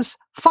says,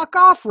 fuck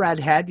off,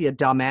 redhead, you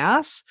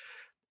dumbass.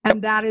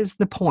 And that is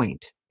the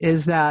point,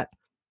 is that,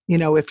 you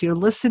know, if you're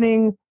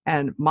listening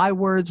and my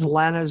words,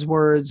 Lana's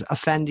words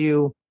offend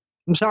you,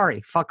 I'm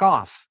sorry, fuck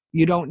off.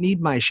 You don't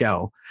need my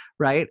show,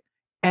 right?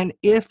 And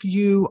if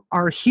you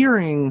are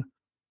hearing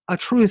a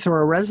truth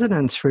or a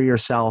resonance for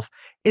yourself,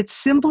 it's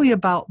simply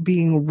about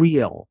being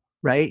real,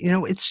 right? You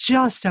know, it's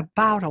just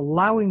about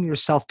allowing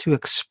yourself to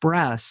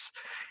express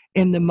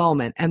in the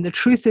moment. And the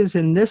truth is,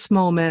 in this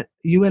moment,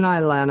 you and I,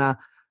 Lana,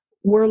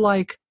 we're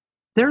like,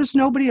 there's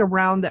nobody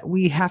around that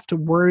we have to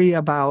worry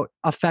about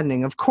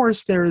offending. Of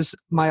course, there's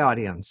my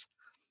audience.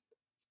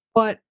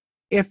 But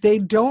if they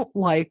don't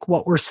like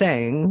what we're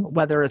saying,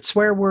 whether it's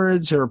swear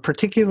words or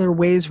particular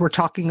ways we're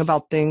talking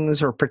about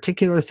things or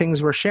particular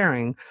things we're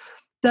sharing,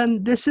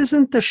 then this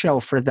isn't the show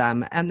for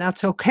them, and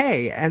that's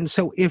okay. And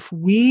so if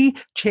we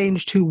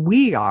changed who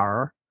we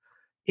are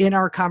in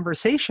our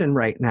conversation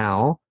right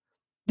now,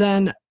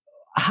 then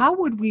how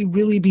would we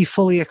really be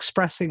fully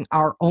expressing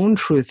our own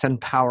truth and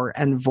power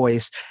and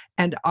voice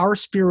and our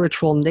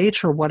spiritual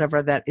nature,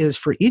 whatever that is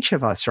for each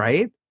of us,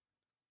 right?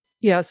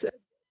 Yes.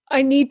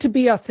 I need to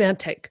be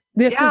authentic.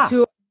 This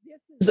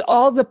is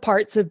all the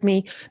parts of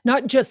me,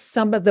 not just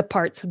some of the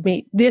parts of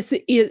me. This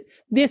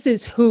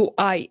is who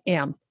I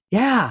am.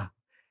 Yeah.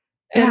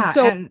 And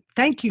so, and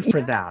thank you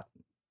for that.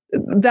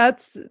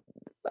 That's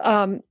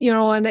and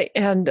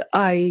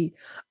I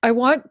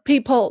want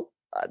people,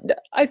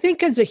 I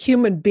think as a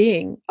human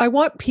being, I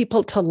want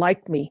people to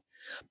like me,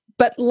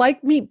 but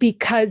like me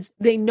because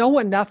they know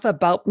enough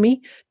about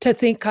me to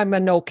think I'm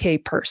an okay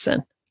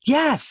person.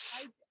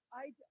 Yes.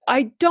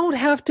 I don't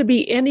have to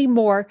be any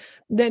more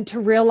than to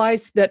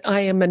realize that I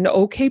am an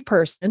okay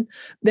person,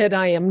 that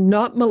I am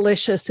not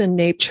malicious in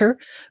nature,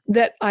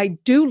 that I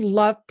do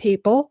love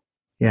people.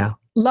 Yeah.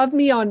 Love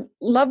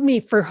me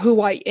for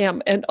who I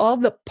am and all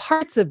the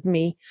parts of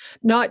me,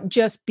 not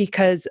just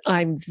because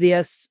I'm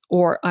this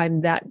or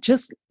I'm that.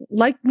 Just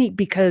like me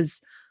because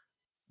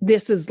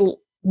this is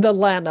the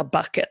Lana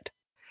bucket.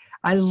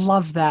 I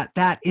love that.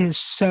 That is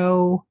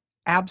so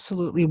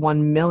absolutely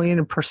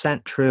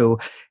 1,000,000% true.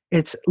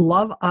 It's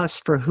love us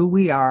for who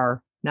we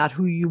are, not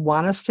who you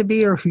want us to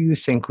be or who you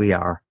think we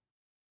are.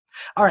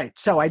 All right.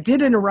 So I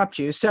did interrupt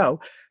you.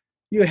 So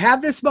you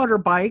have this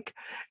motorbike.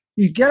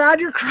 You get on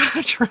your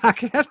crotch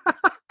rocket.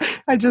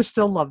 I just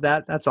still love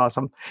that. That's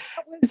awesome.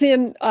 It was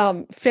in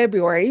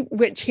February,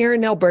 which here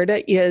in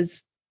Alberta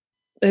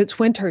it's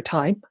winter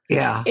time.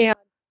 Yeah. And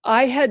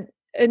I had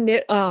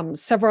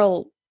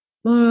several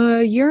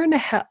year and a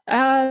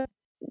half,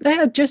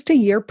 just a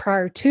year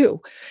prior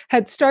to,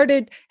 had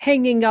started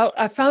hanging out.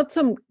 I found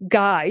some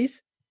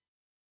guys,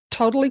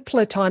 totally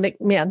platonic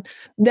men,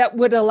 that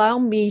would allow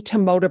me to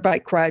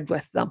motorbike ride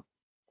with them.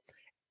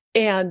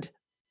 And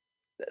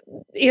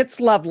it's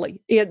lovely.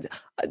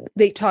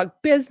 They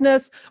talk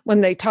business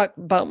when they talk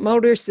about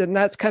motors, and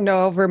that's kind of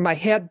over my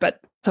head, but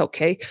it's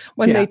okay.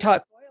 When they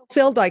talk oil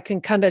filled, I can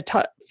kind of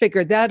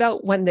figure that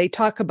out. When they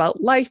talk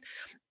about life,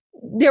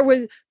 there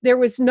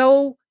was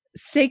no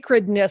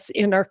sacredness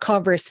in our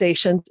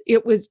conversations.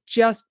 It was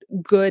just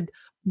good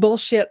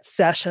bullshit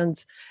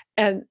sessions,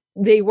 and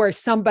they were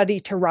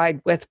somebody to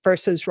ride with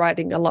versus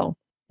riding alone.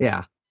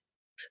 Yeah.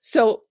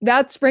 So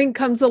that spring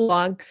comes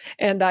along,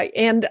 and I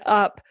end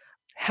up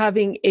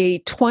having a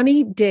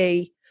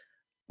 20-day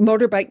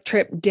motorbike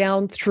trip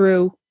down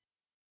through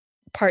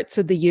parts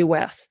of the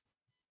U.S.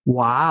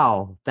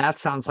 Wow. That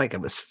sounds like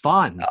it was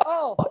fun.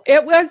 Oh,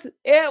 it was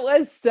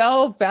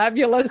so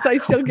fabulous. I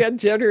still get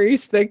jittery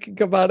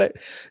thinking about it.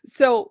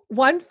 So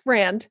one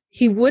friend,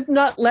 he would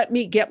not let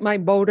me get my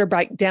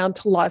motorbike down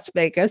to Las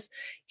Vegas.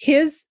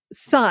 His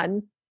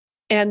son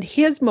and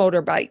his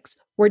motorbikes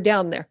were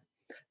down there.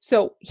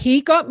 So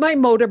he got my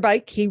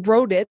motorbike, he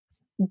rode it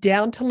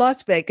down to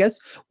Las Vegas,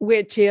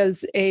 which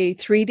is a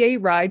 3-day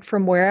ride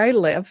from where I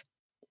live.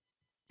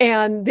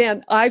 And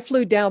then I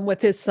flew down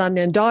with his son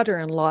and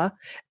daughter-in-law,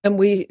 and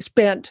we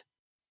spent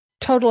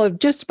a total of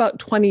just about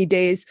 20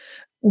 days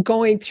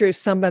going through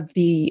some of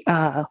the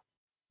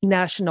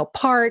national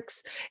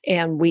parks,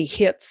 and we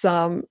hit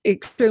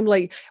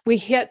we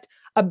hit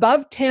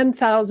above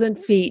 10,000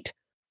 feet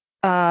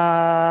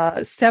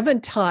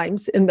 7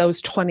 times in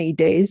those 20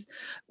 days.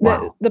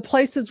 Wow. The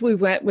places we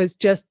went was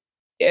just,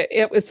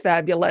 it was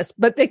fabulous.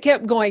 But they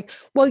kept going,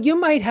 well, you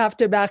might have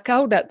to back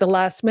out at the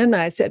last minute.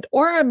 I said,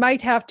 or I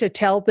might have to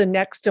tell the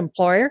next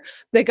employer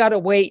they got to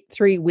wait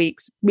 3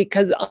 weeks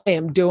because I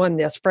am doing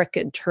this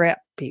frickin' trip,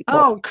 people.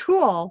 Oh,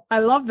 cool. I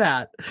love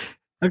that.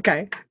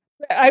 Okay.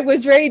 I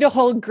was ready to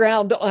hold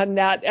ground on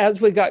that as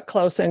we got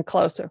closer and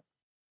closer.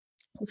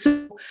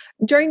 So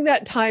during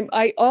that time,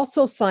 I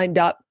also signed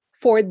up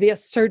for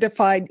this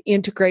certified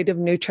integrative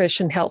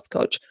nutrition health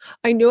coach.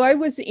 I knew I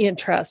was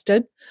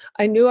interested.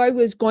 I knew I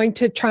was going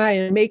to try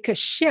and make a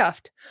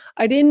shift.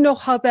 I didn't know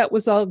how that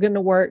was all going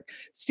to work.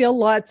 Still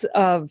lots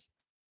of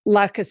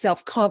lack of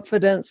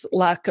self-confidence,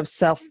 lack of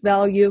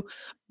self-value.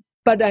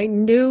 But I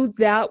knew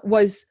that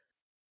was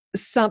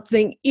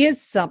something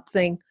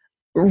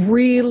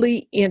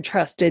really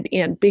interested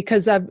in,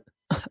 because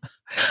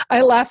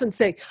I laugh and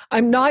say,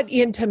 I'm not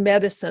into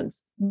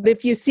medicines. But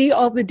if you see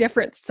all the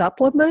different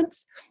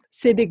supplements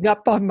sitting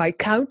up on my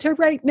counter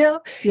right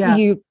now,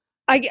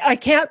 I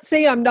can't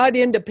say I'm not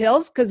into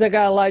pills because I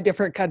got a lot of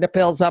different kind of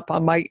pills up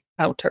on my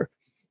counter.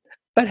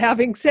 But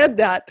having said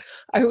that,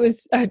 I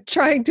was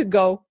trying to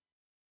go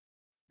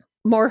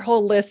more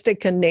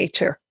holistic in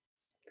nature.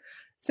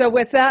 So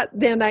with that,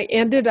 then I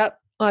ended up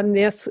on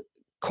this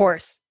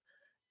course,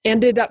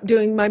 ended up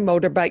doing my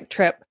motorbike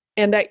trip,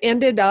 and I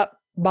ended up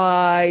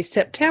by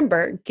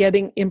September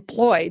getting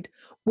employed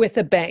with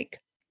a bank.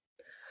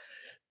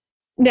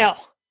 Now,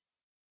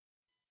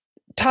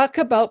 talk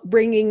about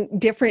bringing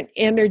different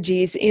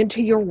energies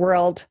into your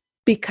world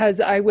because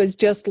I was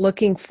just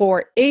looking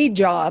for a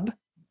job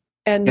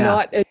and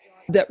not a job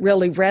that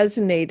really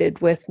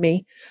resonated with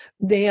me,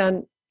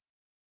 then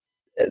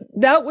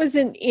that was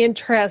an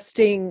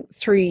interesting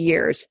 3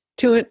 years,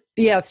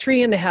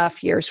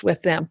 3.5 years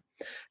with them.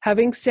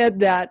 Having said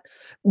that,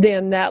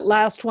 then that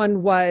last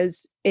one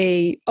was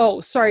the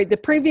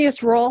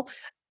previous role,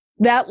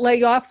 that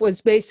layoff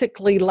was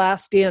basically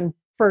last in,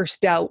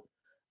 first out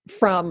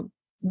from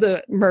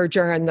the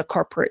merger and the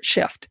corporate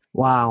shift.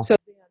 Wow.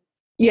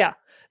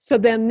 So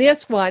then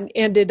this one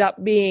ended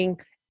up being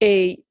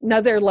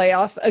another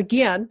layoff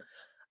again.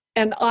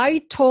 And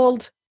I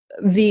told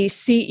the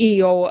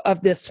CEO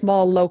of this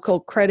small local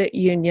credit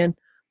union,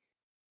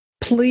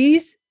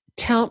 please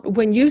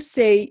when you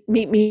say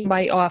meet me in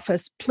my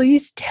office,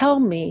 please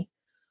tell me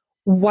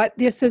what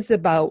this is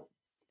about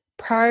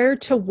prior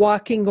to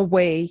walking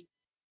away,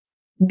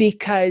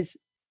 because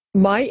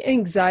my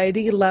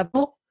anxiety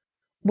level,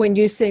 when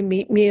you say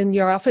meet me in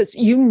your office,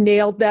 you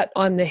nailed that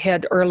on the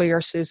head earlier,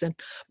 Susan.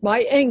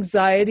 My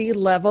anxiety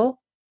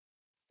level,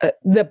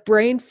 the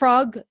brain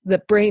fog, the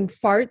brain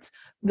farts,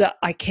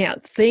 I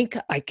can't think,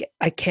 I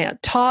can't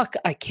talk,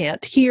 I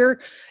can't hear,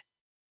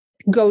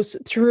 goes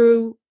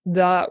through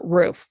the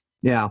roof.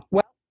 Yeah.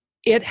 Well,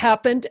 it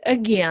happened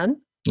again.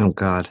 Oh,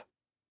 God.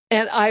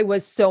 And I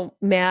was so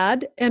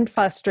mad and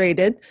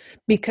frustrated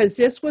because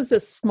this was a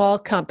small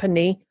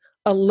company,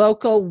 a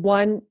local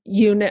one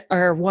unit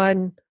or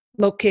one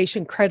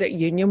location credit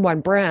union,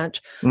 one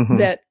branch,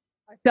 that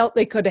I felt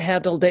they could have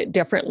handled it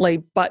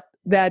differently, but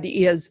that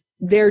is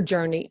their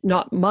journey,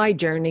 not my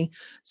journey.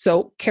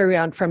 So carry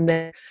on from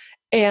there.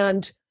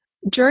 And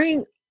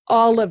during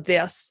all of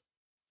this,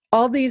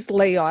 all these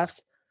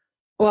layoffs,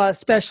 well,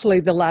 especially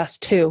the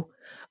last two,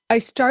 I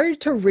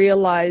started to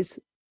realize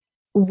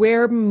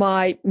where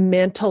my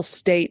mental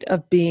state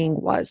of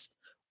being was.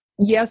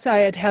 Yes, I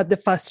had had the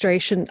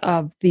frustration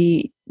of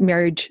the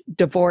marriage,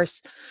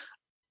 divorce,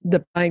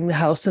 the buying the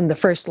house, and the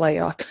first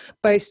layoff.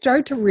 But I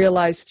started to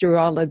realize through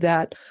all of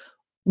that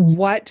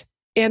what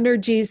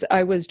energies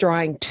I was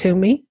drawing to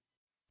me,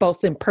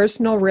 both in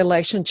personal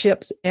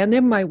relationships and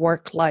in my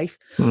work life,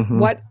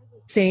 what I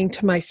was saying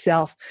to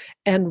myself,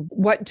 and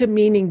what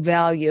demeaning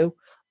value,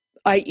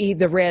 i.e.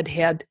 the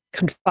redhead,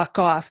 can fuck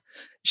off.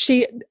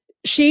 She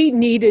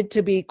needed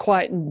to be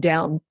quietened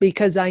down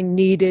because I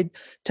needed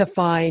to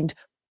find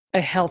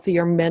a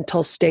healthier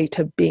mental state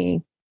of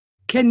being.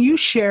 Can you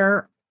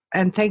share,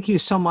 and thank you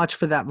so much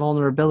for that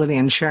vulnerability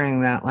and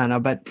sharing that,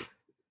 Lana,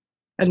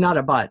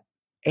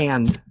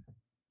 and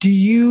do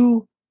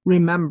you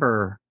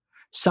remember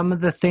some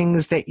of the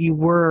things that you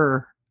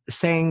were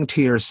saying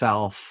to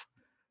yourself,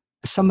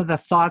 some of the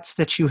thoughts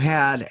that you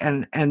had,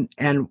 and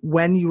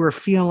when you were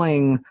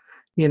feeling,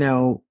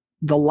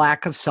 the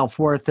lack of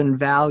self-worth and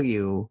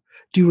value,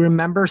 do you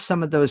remember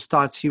some of those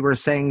thoughts you were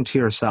saying to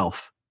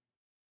yourself?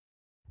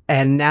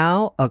 And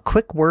now, a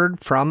quick word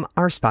from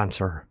our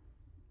sponsor.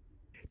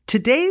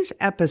 Today's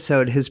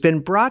episode has been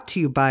brought to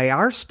you by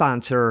our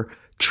sponsor,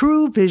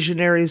 True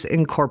Visionaries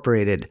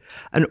Incorporated,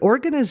 an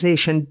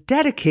organization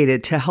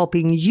dedicated to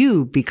helping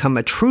you become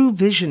a true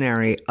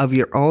visionary of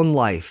your own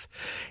life.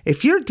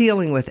 If you're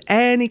dealing with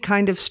any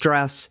kind of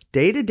stress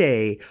day to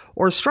day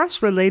or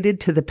stress related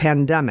to the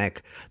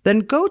pandemic, then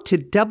go to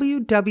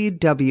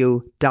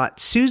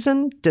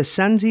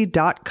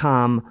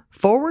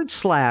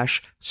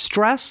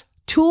www.susandescenzi.com/stress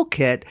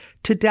toolkit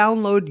to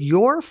download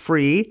your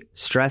free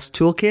stress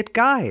toolkit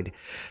guide.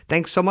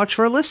 Thanks so much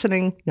for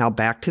listening. Now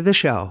back to the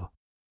show.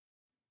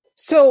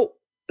 So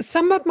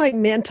some of my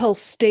mental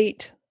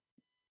state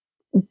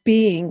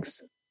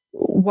beings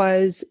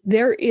was,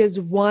 there is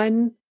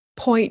one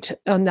point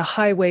on the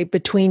highway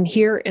between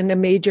here and a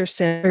major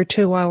center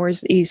 2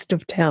 hours east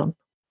of town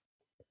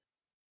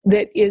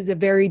that is a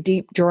very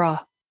deep draw.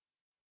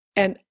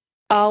 And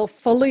I'll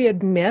fully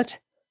admit,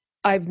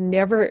 I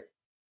never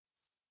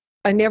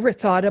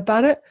thought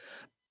about it,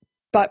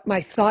 but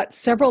my thoughts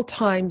several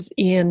times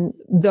in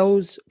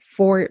those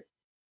 4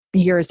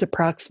 years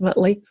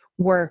approximately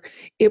were,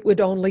 it would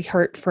only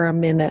hurt for a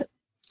minute.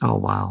 Oh,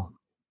 wow.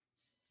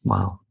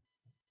 Wow.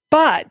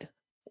 But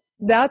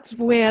that's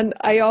when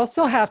I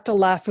also have to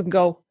laugh and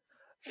go,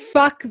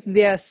 fuck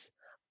this.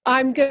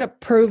 I'm going to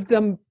prove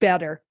them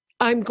better.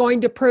 I'm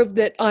going to prove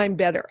that I'm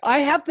better. I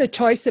have the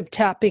choice of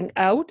tapping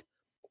out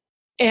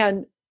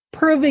and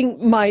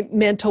proving my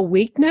mental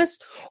weakness,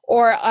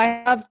 or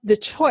I have the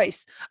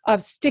choice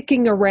of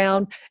sticking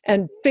around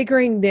and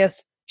figuring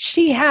this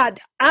she had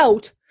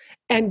out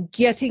and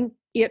getting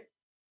it,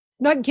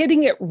 not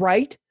getting it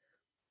right,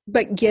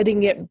 but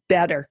getting it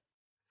better.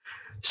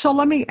 So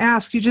let me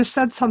ask, you just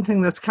said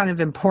something that's kind of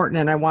important,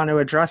 and I want to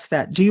address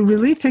that. Do you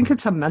really think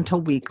it's a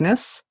mental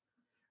weakness?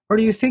 Or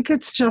do you think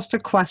it's just a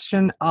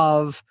question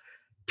of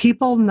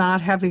people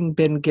not having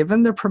been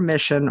given the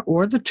permission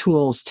or the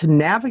tools to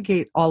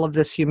navigate all of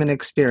this human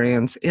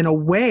experience in a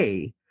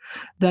way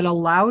that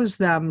allows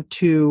them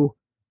to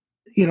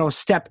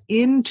step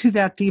into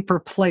that deeper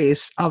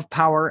place of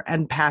power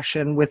and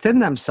passion within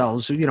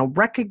themselves,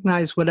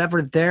 recognize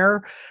whatever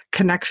their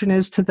connection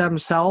is to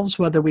themselves,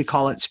 whether we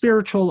call it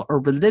spiritual or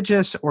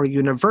religious or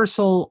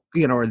universal,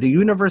 or the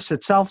universe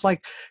itself,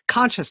 like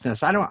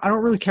consciousness. I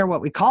don't really care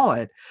what we call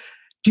it.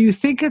 Do you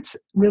think it's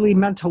really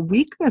mental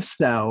weakness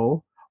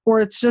though? Or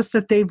it's just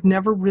that they've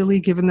never really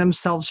given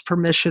themselves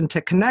permission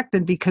to connect?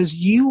 And because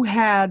you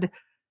had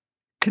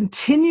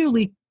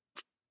continually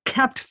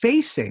kept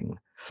facing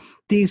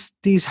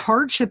these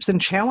hardships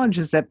and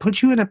challenges that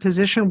put you in a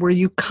position where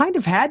you kind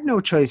of had no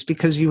choice,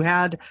 because you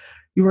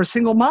were a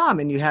single mom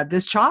and you had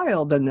this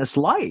child and this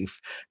life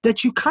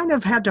that you kind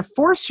of had to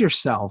force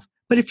yourself.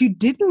 But if you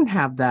didn't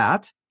have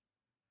that,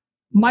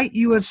 might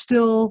you have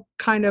still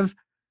kind of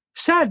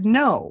said,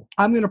 no,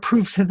 I'm going to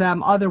prove to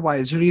them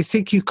otherwise? Or do you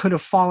think you could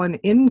have fallen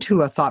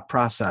into a thought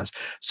process?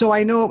 So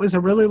I know it was a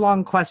really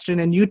long question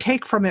and you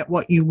take from it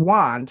what you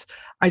want.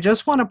 I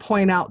just want to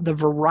point out the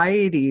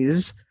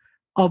varieties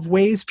of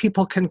ways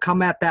people can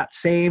come at that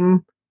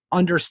same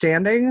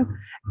understanding.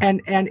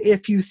 And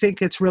if you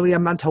think it's really a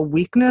mental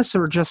weakness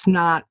or just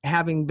not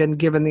having been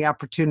given the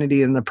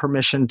opportunity and the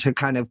permission to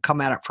kind of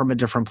come at it from a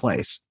different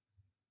place.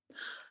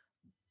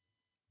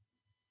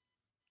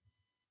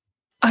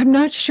 I'm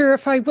not sure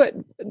if I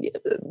would.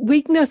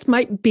 Weakness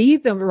might be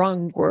the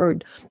wrong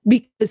word,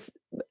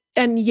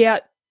 and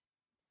yet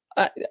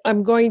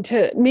I'm going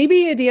to,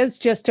 maybe it is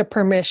just a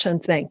permission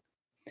thing.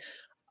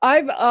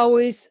 I've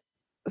always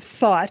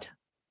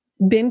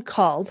been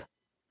called,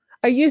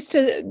 I used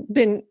to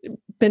been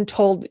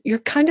told, you're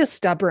kind of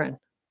stubborn.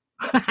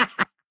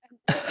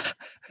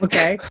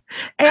 Okay.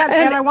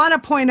 And I want to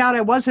point out,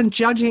 I wasn't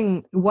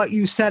judging what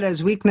you said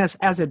as weakness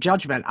as a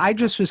judgment. I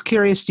just was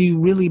curious, do you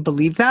really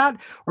believe that?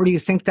 Or do you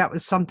think that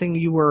was something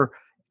you were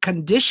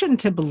conditioned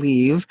to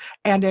believe?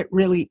 And it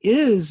really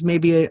is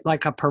maybe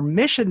like a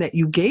permission that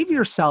you gave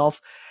yourself.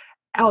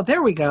 Oh,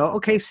 there we go.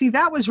 Okay. See,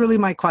 that was really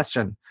my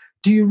question.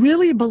 Do you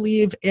really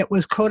believe it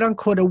was quote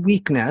unquote a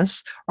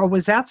weakness, or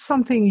was that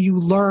something you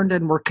learned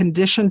and were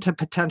conditioned to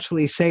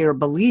potentially say or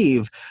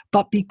believe,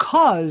 but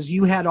because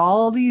you had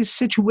all these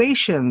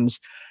situations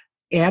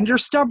and your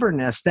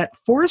stubbornness that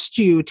forced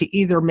you to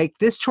either make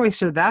this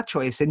choice or that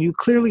choice, and you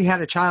clearly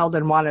had a child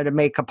and wanted to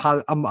make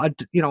a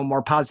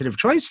more positive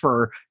choice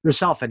for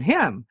yourself and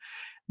him,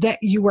 that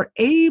you were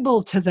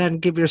able to then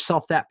give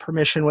yourself that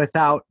permission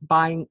without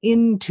buying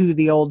into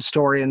the old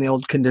story and the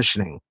old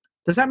conditioning?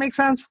 Does that make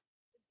sense?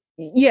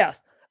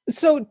 Yes.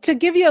 So to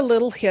give you a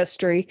little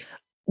history,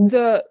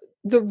 the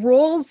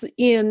roles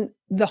in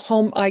the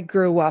home I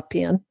grew up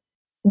in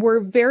were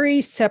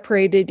very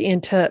separated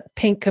into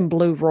pink and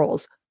blue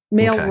roles,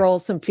 male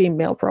roles and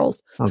female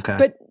roles,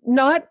 but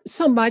not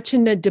so much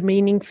in a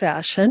demeaning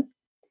fashion.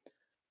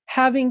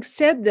 Having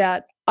said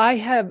that, I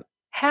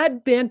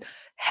had been,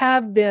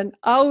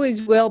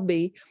 always will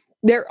be.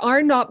 There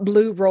are not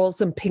blue roles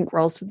and pink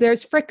roles.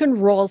 There's frickin'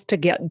 roles to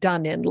get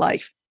done in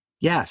life.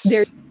 Yes.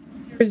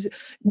 There's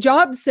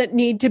jobs that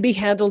need to be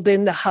handled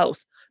in the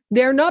house.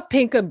 They're not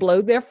pink and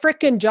blue. They're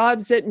frickin'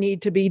 jobs that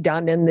need to be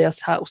done in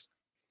this house.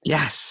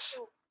 Yes.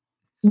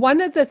 One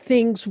of the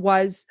things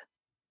was,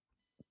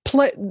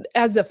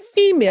 as a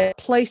female,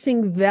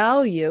 placing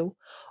value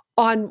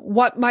on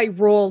what my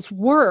roles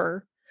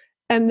were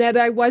and that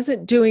I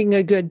wasn't doing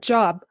a good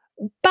job.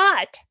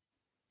 But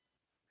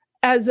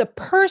as a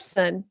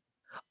person,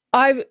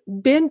 I've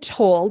been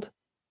told,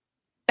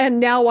 and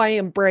now I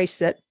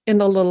embrace it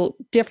in a little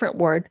different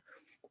word,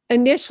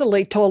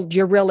 initially told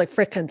you're really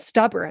freaking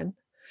stubborn.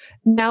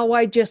 Now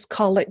I just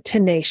call it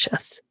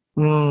tenacious.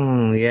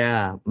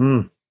 Yeah.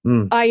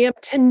 I am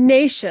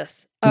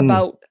tenacious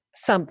about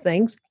some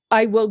things.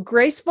 I will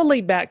gracefully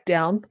back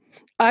down.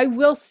 I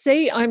will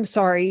say I'm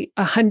sorry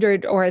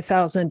 100 or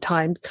 1,000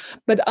 times,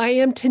 but I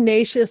am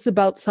tenacious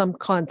about some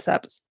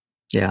concepts.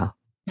 Yeah.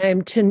 I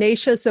am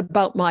tenacious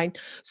about mine.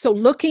 So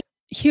looking,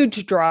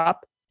 huge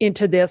drop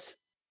into this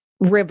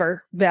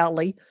river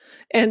valley,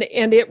 and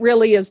it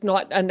really is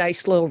not a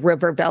nice little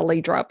river valley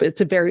drop. It's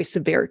a very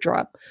severe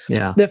drop.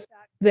 Yeah. The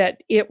fact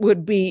that it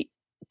would be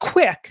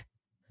quick.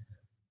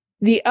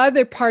 The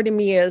other part of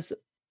me is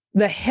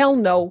the hell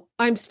no,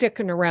 I'm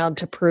sticking around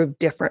to prove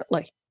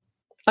differently.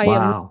 I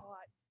am not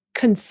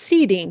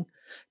conceding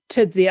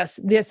to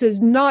this. This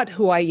is not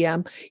who I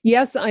am.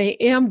 Yes, I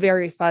am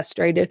very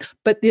frustrated,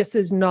 but this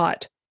is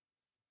not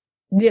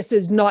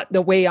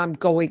the way I'm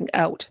going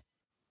out.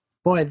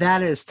 Boy,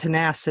 that is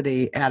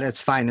tenacity at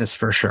its finest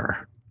for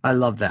sure. I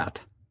love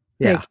that.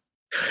 Yeah.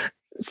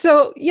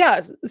 So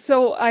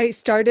I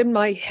started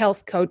my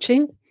health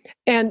coaching,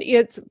 and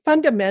it's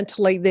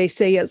fundamentally, they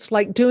say it's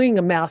like doing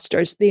a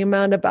master's, the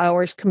amount of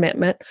hours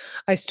commitment.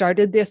 I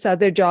started this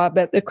other job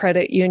at the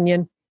credit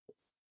union,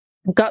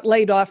 got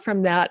laid off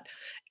from that.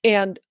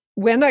 And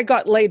when I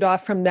got laid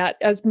off from that,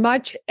 as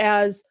much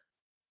as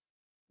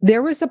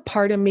there was a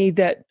part of me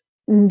that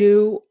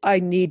knew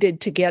I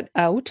needed to get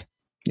out.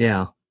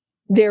 Yeah.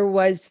 There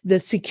was the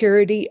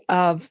security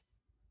of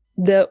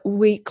the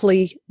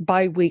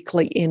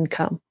biweekly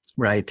income.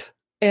 Right.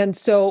 And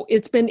so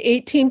it's been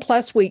 18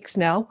 plus weeks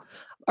now.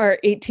 or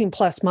 18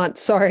 plus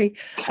months, sorry,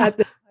 at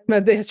the time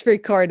of this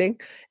recording.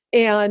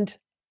 And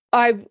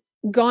I've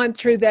gone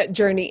through that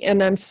journey,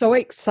 and I'm so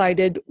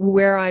excited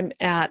where I'm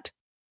at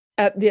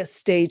this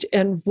stage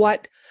and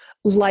what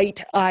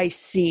light I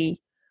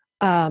see.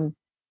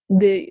 The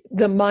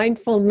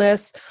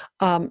mindfulness,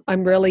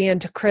 I'm really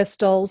into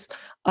crystals.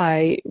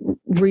 I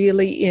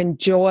really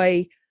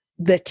enjoy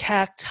the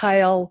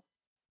tactile.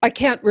 I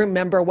can't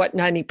remember what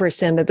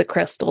 90% of the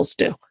crystals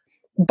do,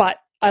 but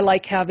I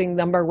like having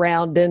them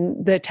around,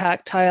 and the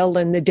tactile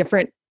and the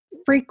different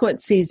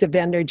frequencies of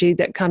energy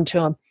that come to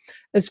them.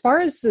 As far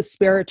as the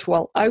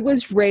spiritual, I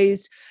was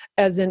raised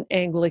as an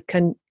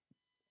Anglican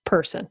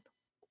person.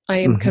 I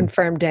am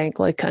confirmed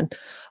Anglican.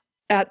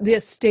 At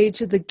this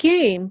stage of the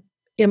game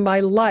in my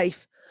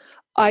life,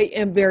 I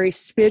am very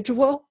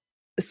spiritual,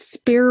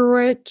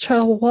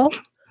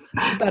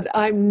 but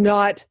I'm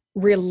not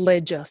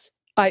religious.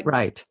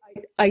 Right.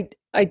 I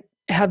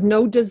have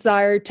no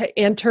desire to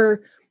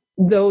enter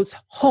those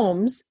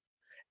homes,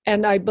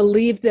 and I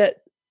believe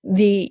that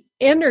the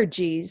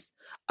energies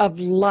of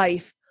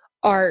life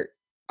are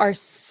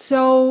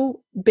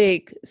so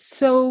big,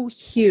 so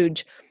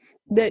huge,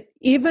 that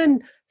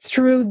even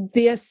through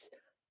this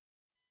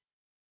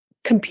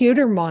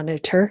computer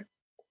monitor,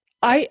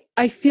 I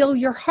feel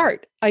your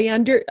heart. I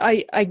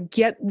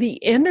get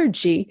the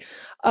energy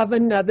of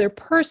another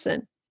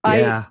person.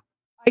 Yeah.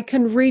 I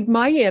can read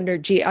my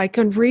energy. I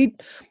can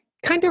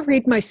kind of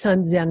read my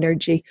son's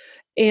energy.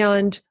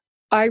 And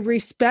I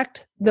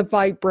respect the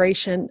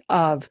vibration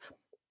of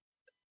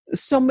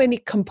so many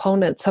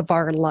components of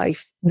our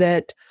life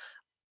that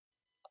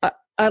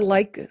I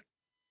like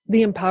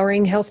the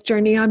empowering health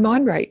journey I'm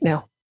on right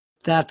now.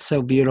 That's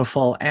so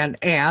beautiful. And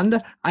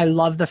I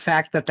love the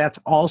fact that that's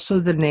also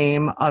the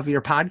name of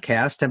your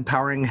podcast,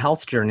 Empowering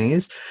Health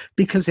Journeys,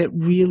 because it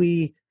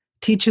really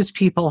teaches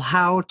people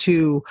how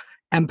to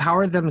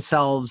empower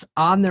themselves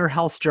on their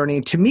health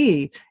journey, to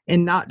me,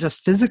 in not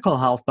just physical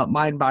health, but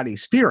mind, body,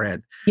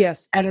 spirit.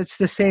 Yes. And it's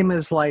the same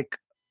as like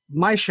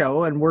my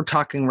show, and we're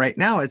talking right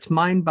now, it's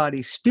mind,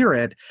 body,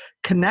 spirit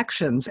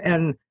connections.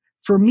 And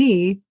for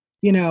me,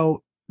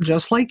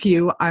 just like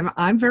you,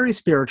 I'm very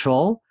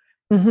spiritual.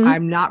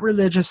 I'm not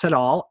religious at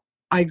all.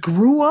 I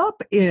grew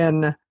up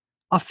in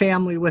a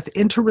family with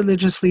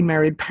interreligiously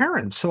married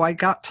parents. So I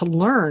got to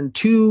learn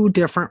two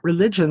different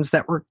religions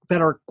that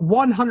are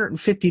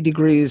 150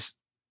 degrees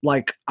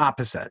like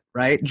opposite,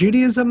 right?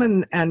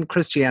 Judaism and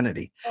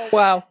Christianity. Oh,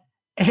 wow.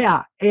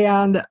 Yeah.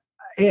 And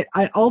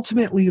I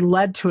ultimately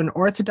led to an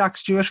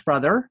Orthodox Jewish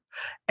brother,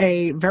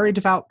 a very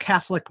devout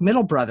Catholic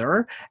middle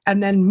brother,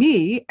 and then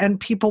me. And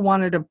people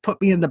wanted to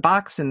put me in the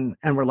box and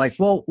were like,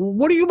 well,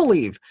 what do you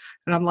believe?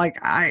 And I'm like,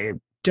 I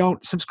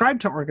don't subscribe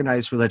to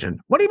organized religion.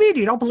 What do you mean?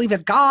 You don't believe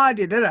in God?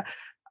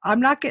 I'm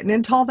not getting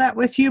into all that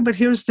with you, but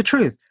here's the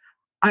truth.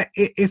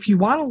 If you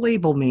want to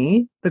label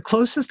me, the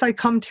closest I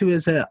come to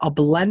is a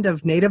blend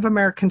of Native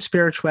American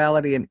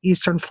spirituality and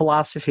Eastern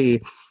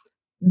philosophy.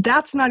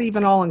 That's not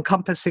even all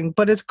encompassing,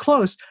 but it's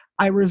close.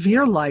 I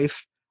revere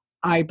life.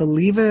 I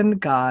believe in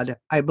God.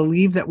 I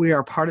believe that we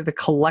are part of the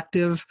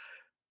collective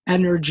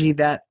energy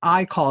that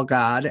I call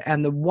God,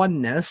 and the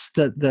oneness,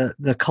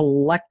 the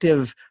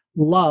collective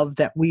love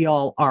that we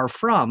all are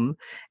from.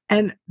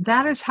 And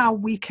that is how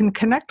we can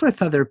connect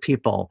with other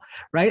people,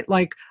 right?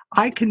 Like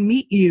I can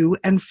meet you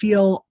and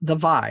feel the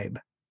vibe,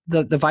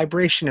 the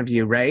vibration of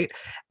you, right?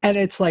 And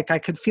it's like I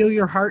could feel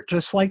your heart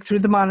just like through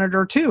the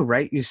monitor too,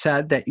 right? You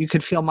said that you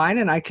could feel mine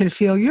and I could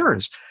feel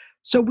yours.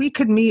 So we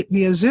could meet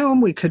via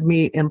Zoom, we could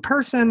meet in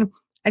person,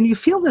 and you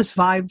feel this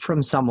vibe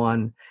from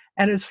someone.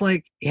 And it's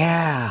like,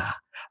 yeah,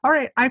 all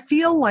right, I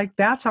feel like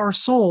that's our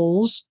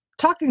souls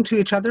talking to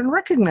each other and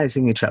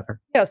recognizing each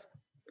other. Yes.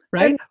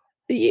 Right?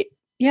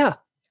 Yeah.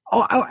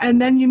 Oh,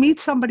 and then you meet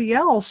somebody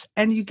else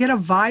and you get a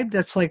vibe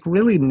that's like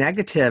really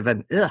negative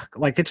and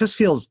like it just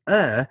feels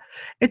It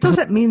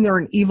doesn't mean they're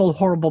an evil,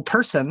 horrible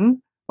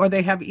person or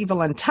they have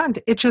evil intent.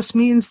 It just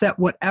means that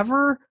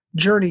whatever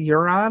journey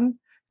you're on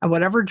and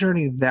whatever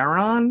journey they're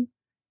on,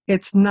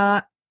 it's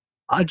not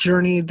a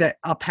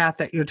path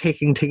that you're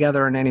taking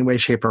together in any way,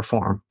 shape, or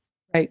form.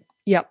 Right.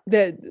 Yeah.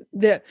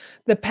 The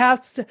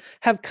paths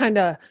have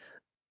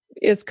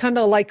is kind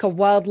of like a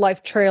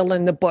wildlife trail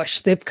in the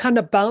bush. They've kind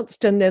of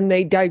bounced and then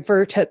they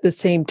divert at the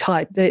same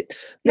time.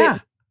 Yeah.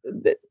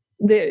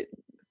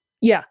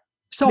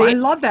 So I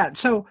love that.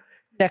 So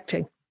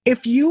connecting.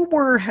 If you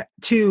were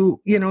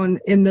to,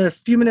 in the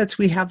few minutes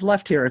we have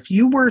left here, if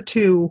you were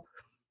to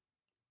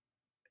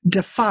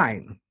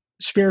define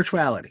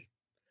spirituality,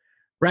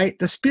 right?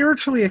 The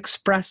spiritually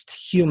expressed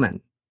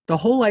human. The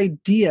whole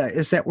idea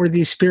is that we're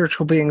these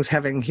spiritual beings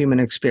having human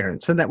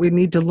experience and that we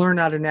need to learn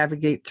how to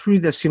navigate through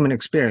this human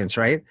experience,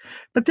 right?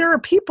 But there are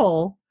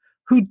people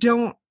who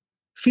don't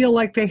feel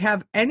like they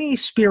have any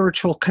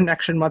spiritual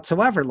connection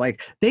whatsoever.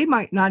 Like they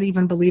might not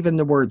even believe in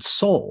the word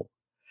soul.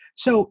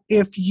 So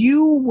if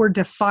you were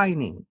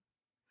defining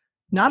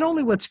not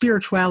only what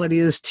spirituality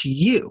is to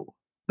you,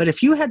 but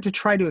if you had to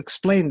try to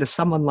explain to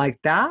someone like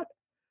that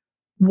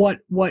what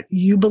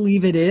you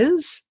believe it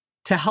is,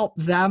 to help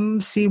them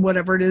see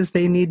whatever it is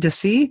they need to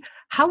see,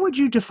 How would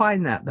you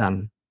define that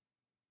then?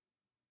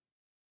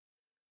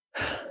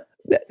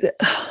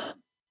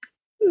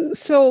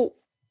 So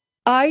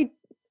I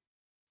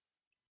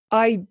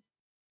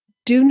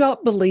do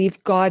not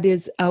believe God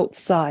is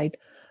outside.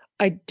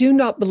 I do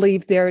not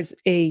believe there's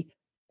a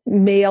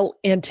male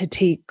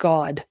entity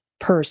God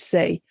per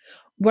se.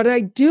 What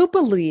I do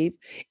believe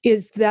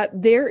is that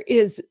there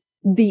is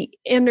the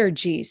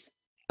energies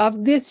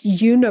of this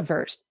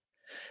universe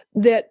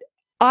that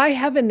I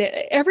have in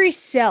every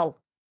cell,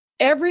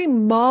 every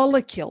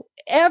molecule.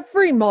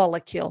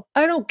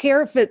 I don't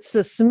care if it's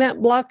the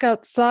cement block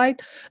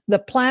outside, the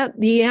plant,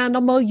 the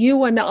animal,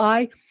 you and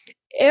I,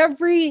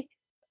 every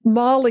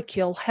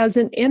molecule has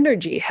an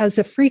energy, has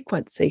a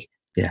frequency.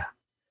 Yeah.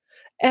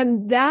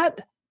 And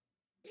that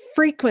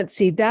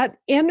frequency, that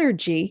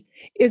energy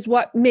is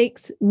what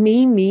makes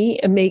me, me,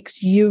 and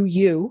makes you,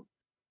 you.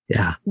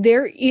 Yeah.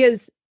 There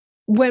is,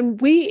 when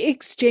we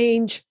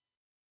exchange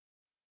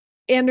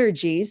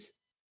energies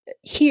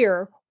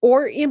here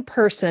or in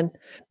person,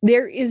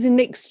 there is an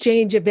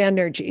exchange of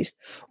energies.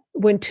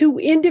 When two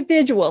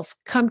individuals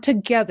come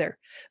together,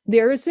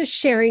 there is a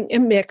sharing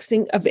and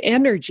mixing of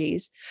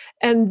energies,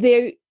 and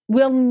they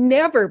will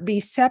never be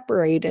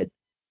separated.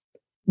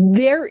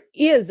 There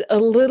is a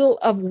little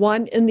of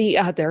one and the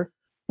other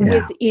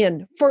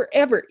within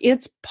forever.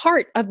 It's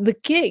part of the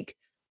gig.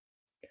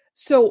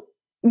 So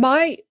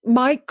my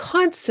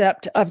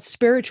concept of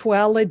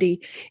spirituality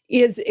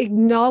is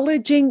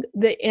acknowledging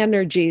the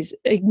energies,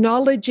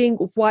 acknowledging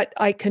what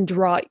I can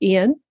draw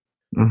in,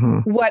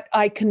 what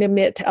I can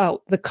emit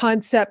out. The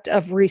concept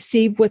of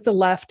receive with the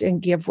left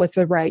and give with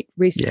the right.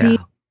 Receive,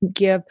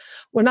 give.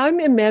 When I'm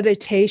in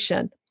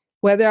meditation,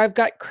 whether I've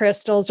got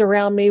crystals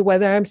around me,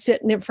 whether I'm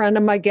sitting in front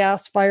of my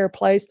gas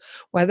fireplace,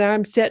 whether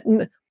I'm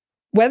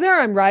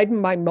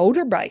riding my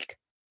motorbike,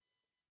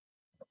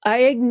 I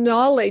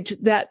acknowledge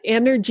that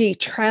energy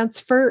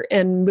transfer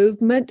and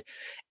movement,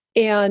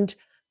 and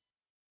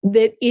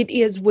that it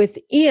is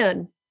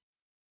within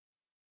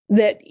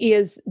that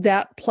is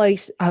that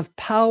place of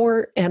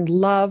power and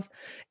love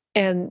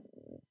and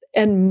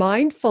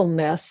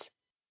mindfulness,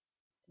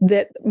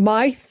 that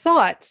my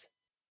thoughts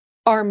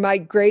are my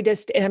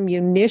greatest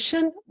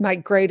ammunition, my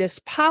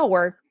greatest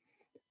power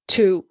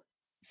to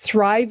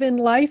thrive in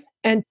life,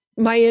 and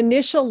my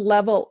initial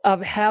level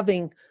of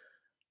having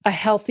a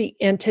healthy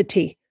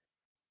entity.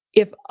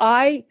 If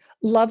I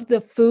love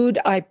the food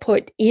I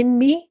put in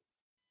me,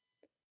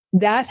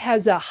 that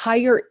has a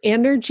higher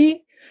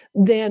energy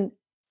than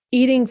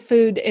eating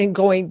food and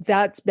going,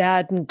 that's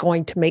bad and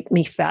going to make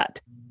me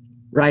fat.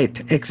 Right,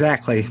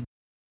 exactly.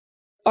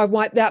 I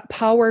want that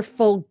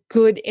powerful,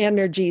 good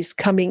energies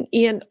coming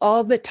in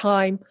all the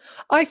time.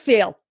 I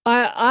fail.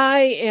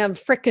 I am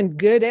freaking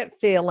good at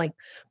failing,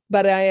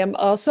 but I am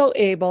also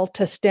able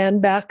to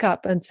stand back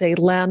up and say,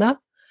 Lana,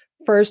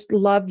 first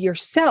love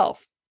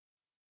yourself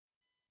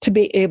to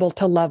be able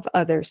to love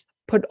others.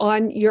 Put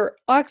on your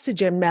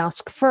oxygen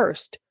mask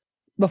first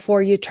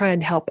before you try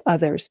and help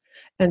others.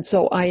 And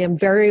so I am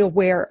very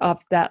aware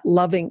of that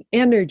loving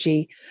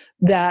energy,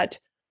 that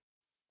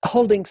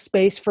holding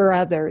space for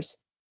others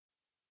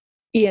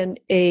in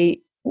a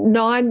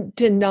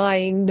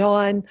non-denying,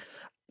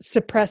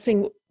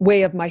 non-suppressing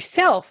way of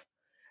myself,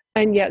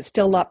 and yet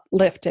still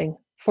uplifting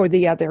for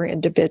the other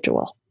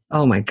individual.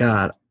 Oh my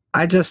God.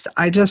 I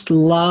just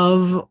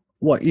love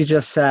what you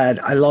just said.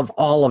 I love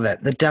all of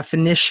it. The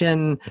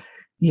definition,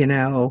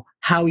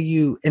 how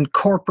you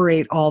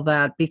incorporate all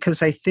that,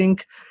 because I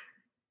think,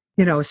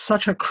 it's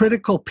such a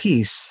critical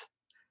piece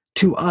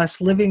to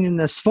us living in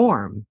this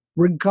form,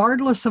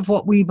 regardless of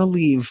what we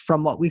believe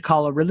from what we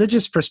call a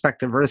religious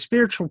perspective or a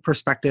spiritual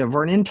perspective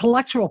or an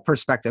intellectual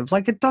perspective.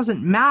 Like, it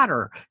doesn't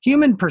matter.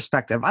 Human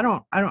perspective. I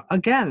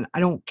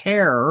don't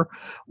care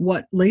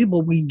what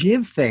label we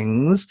give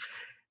things.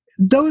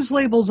 Those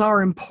labels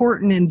are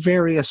important in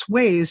various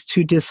ways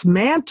to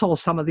dismantle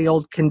some of the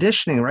old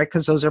conditioning, right?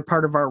 Because those are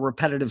part of our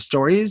repetitive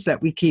stories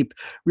that we keep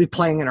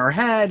replaying in our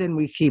head and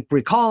we keep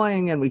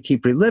recalling and we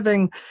keep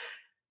reliving.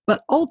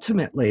 But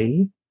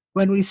ultimately,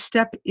 when we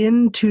step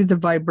into the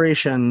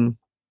vibration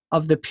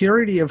of the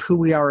purity of who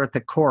we are at the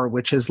core,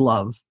 which is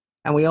love,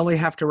 and we only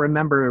have to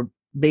remember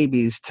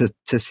babies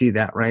to see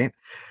that, right?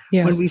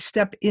 Yes. When we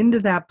step into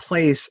that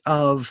place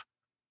of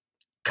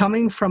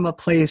coming from a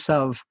place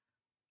of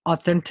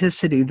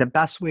authenticity, the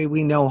best way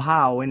we know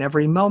how, in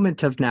every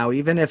moment of now,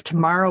 even if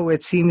tomorrow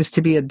it seems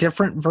to be a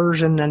different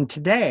version than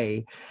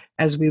today,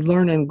 as we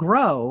learn and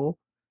grow,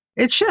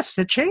 it shifts,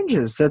 it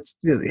changes. That's,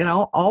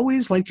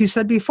 always, like you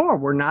said before,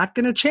 we're not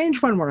going to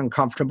change when we're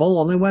uncomfortable,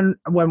 only when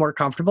we're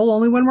comfortable,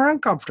 only when we're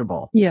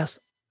uncomfortable. Yes.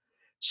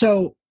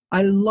 So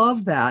I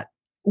love that.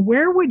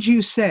 Where would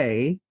you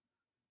say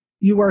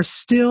you are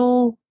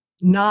still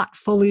not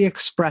fully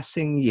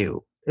expressing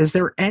you? Is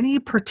there any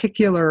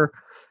particular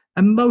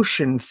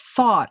emotion,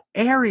 thought,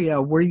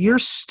 area where you're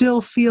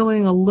still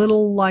feeling a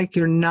little like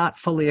you're not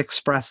fully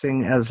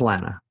expressing as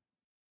Lana?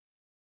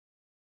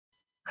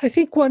 I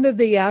think one of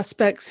the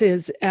aspects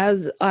is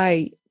as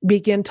I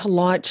begin to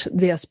launch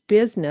this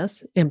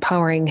business,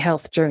 Empowering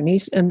Health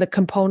Journeys, and the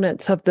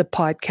components of the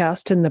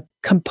podcast and the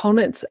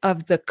components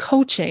of the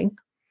coaching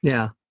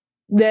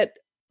that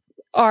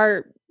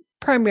are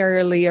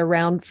primarily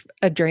around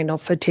adrenal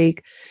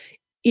fatigue,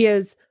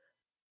 is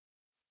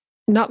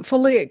not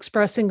fully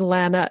expressing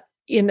Lana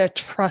in a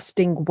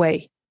trusting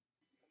way.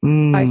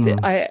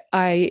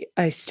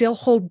 I still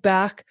hold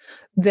back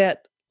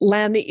that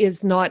Lana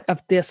is not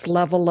of this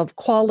level of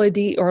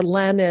quality, or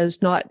Lana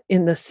is not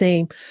in the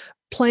same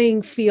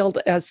playing field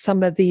as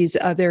some of these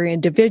other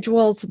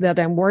individuals that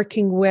I'm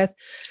working with.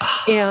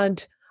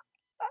 And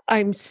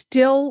I'm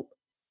still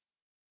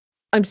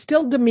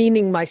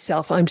demeaning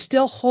myself. I'm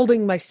still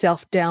holding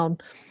myself down.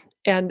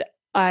 And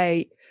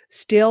I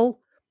still,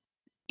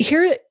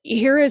 here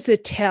is a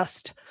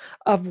test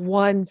of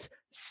one's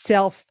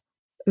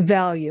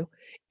self-value,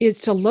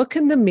 is to look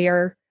in the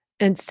mirror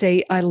and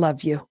say, I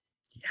love you.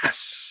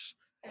 Yes.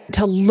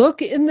 To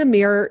look in the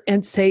mirror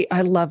and say,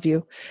 I love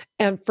you.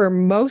 And for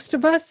most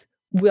of us,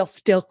 we'll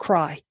still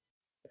cry.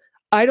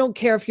 I don't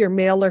care if you're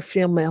male or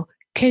female.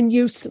 Can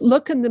you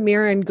look in the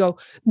mirror and go,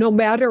 no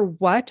matter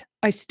what,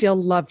 I still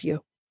love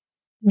you?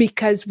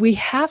 Because we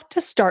have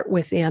to start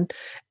within.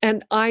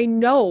 And I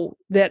know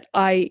that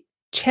I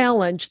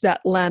challenge that,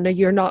 Lana,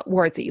 you're not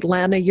worthy.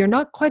 Lana, you're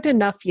not quite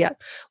enough yet.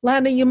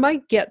 Lana, you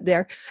might get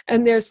there.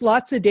 And there's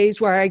lots of days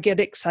where I get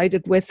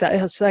excited with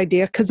this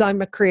idea because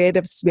I'm a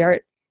creative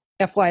spirit.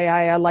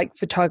 FYI, I like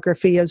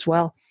photography as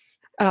well.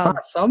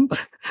 Awesome.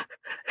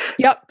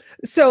 Yep.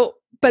 So,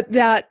 but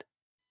that,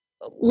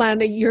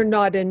 Lana, you're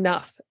not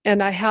enough.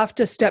 And I have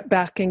to step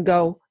back and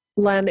go,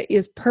 Lana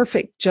is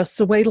perfect just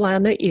the way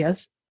Lana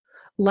is.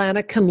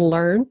 Lana can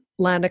learn.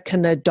 Lana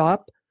can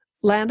adopt.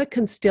 Lana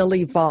can still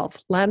evolve.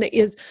 Lana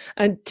is,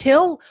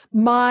 until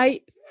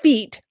my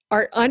feet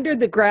are under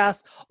the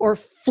grass or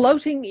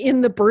floating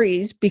in the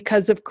breeze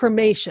because of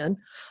cremation,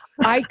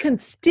 I can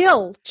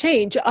still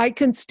change. I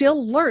can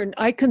still learn.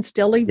 I can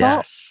still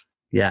evolve.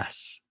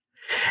 Yes.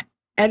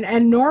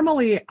 And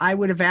normally I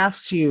would have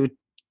asked you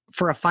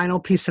for a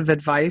final piece of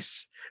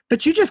advice,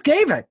 but you just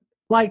gave it.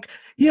 Like,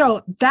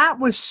 that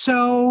was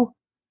so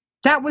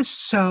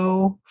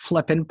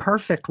flippin'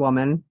 perfect,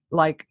 woman.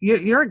 Like,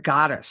 you're a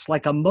goddess,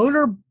 like a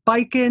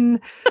motorbiking,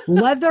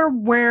 leather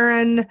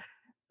wearing,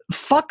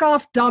 fuck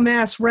off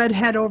dumbass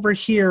redhead over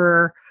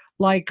here,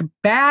 like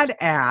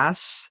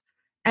badass.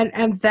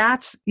 And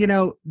that's,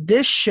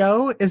 this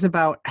show is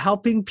about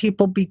helping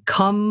people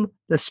become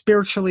the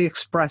spiritually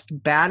expressed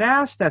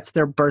badass. That's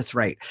their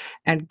birthright.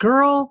 And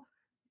girl,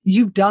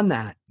 you've done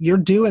that. You're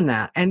doing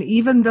that. And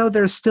even though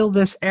there's still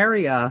this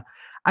area,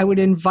 I would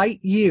invite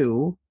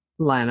you,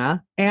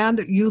 Lana, and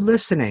you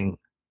listening,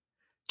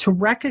 to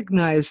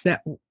recognize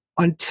that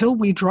until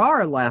we draw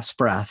our last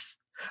breath,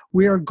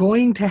 we are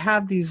going to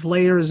have these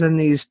layers and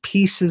these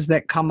pieces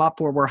that come up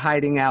where we're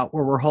hiding out,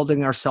 where we're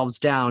holding ourselves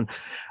down.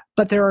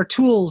 But there are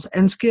tools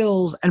and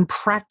skills and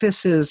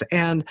practices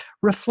and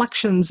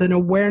reflections and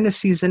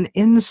awarenesses and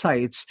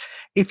insights.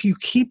 If you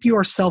keep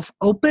yourself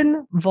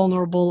open,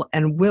 vulnerable,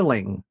 and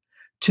willing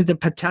to the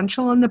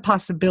potential and the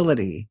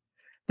possibility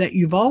that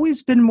you've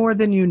always been more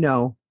than you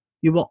know,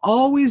 you will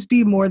always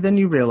be more than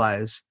you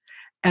realize,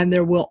 and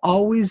there will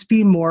always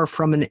be more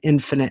from an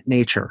infinite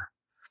nature.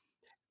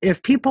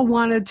 If people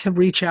wanted to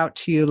reach out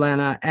to you,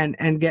 Lana,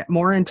 and get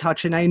more in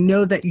touch, and I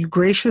know that you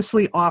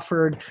graciously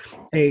offered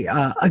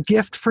a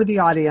gift for the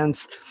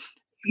audience,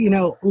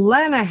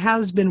 Lana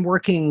has been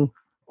working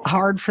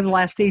hard for the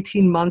last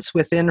 18 months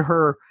within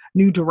her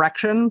new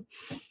direction.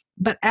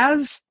 But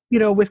as,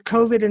 with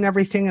COVID and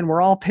everything, and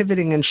we're all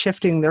pivoting and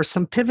shifting, there's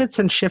some pivots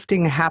and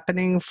shifting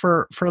happening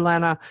for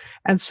Lana.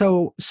 And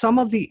so some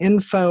of the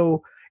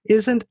info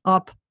isn't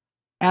up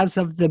as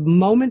of the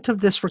moment of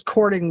this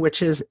recording,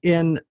 which is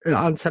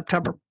on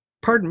September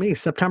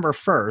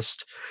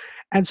 1st.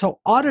 And so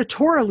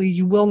auditorily,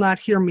 you will not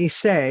hear me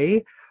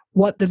say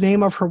what the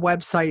name of her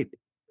website,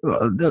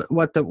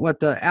 what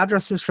the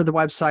address is for the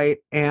website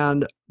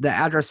and the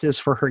address is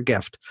for her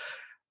gift.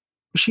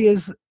 She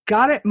has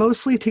got it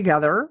mostly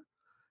together,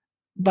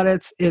 but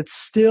it's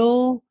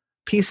still,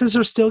 pieces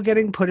are still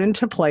getting put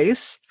into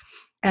place.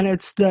 And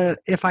it's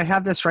if I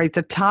have this right,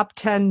 the top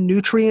 10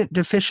 nutrient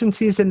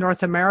deficiencies in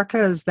North America.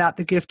 Is that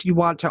the gift you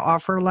want to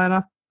offer,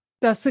 Lana?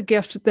 That's the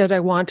gift that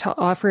I want to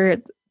offer.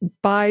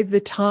 By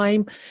the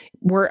time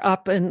we're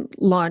up and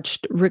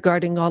launched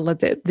regarding all of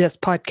this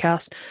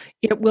podcast,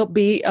 it will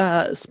be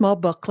a small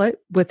booklet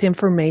with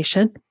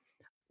information.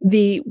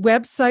 The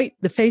website,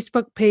 the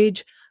Facebook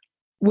page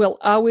will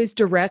always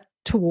direct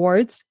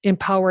towards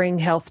Empowering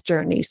Health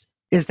Journeys.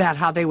 Is that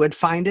how they would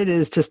find it?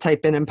 Is just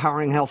type in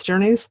Empowering Health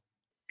Journeys?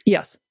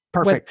 Yes.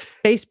 Perfect.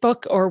 With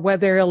Facebook, or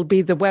whether it'll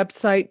be the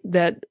website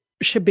that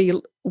should be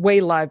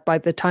way live by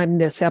the time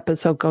this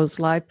episode goes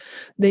live,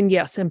 then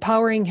yes,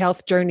 Empowering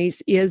Health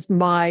Journeys is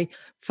my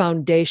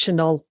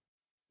foundational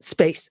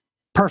space.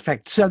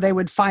 Perfect. So they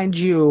would find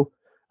you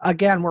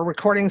Again, we're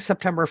recording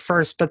September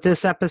 1st, but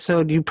this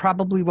episode, you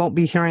probably won't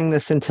be hearing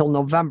this until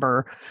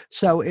November.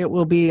 So it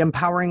will be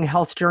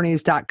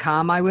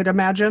empoweringhealthjourneys.com, I would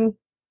imagine.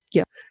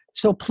 Yeah.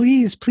 So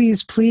please,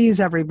 please, please,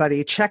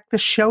 everybody, check the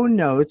show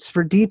notes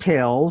for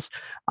details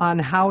on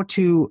how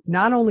to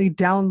not only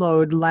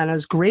download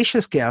Lana's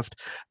gracious gift,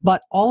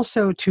 but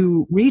also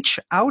to reach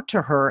out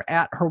to her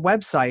at her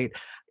website.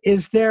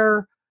 Is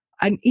there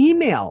an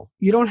email?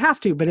 You don't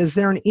have to, but is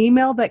there an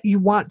email that you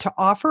want to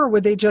offer, or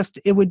would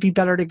it would be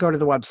better to go to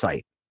the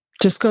website?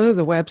 Just go to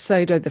the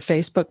website or the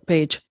Facebook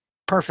page.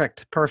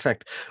 Perfect.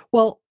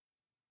 Well,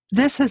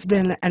 this has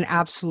been an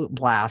absolute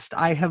blast.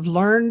 I have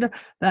learned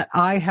that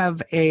I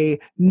have a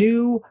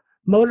new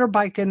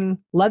motorbiking,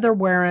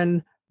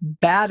 leather-wearing,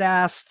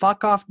 badass,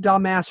 fuck-off,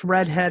 dumbass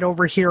redhead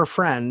over here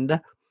friend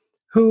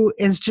who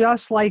is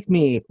just like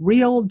me,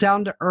 real,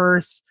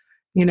 down-to-earth,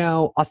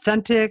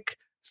 authentic,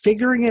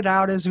 figuring it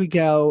out as we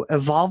go,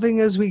 evolving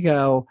as we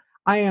go.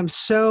 I am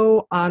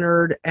so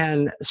honored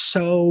and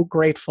so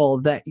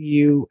grateful that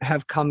you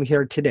have come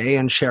here today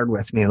and shared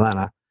with me,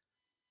 Lana.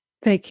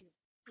 Thank you.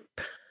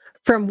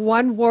 From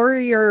one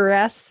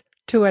warrioress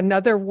to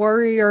another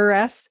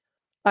warrioress,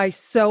 I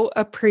so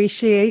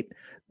appreciate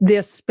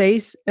this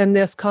space and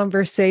this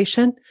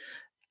conversation.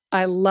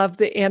 I love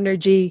the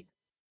energy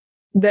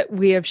that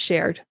we have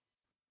shared.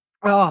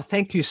 Oh,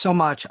 thank you so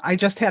much. I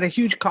just had a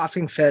huge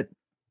coughing fit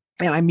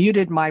and I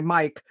muted my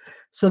mic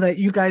so that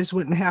you guys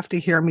wouldn't have to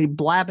hear me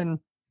blabbing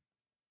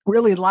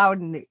really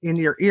loud in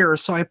your ear.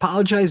 So I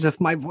apologize if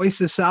my voice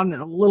is sounding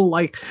a little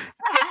like,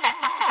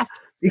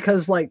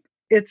 because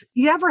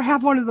you ever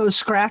have one of those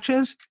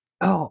scratches?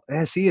 Oh,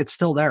 see, it's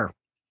still there.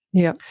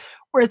 Yeah.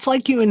 Where it's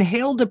like you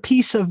inhaled a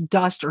piece of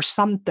dust or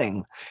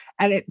something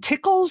and it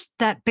tickles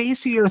that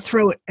base of your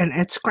throat and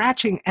it's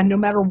scratching. And no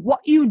matter what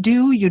you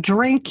do, you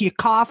drink, you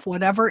cough,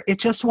 whatever, it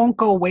just won't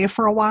go away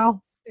for a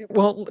while. It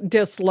won't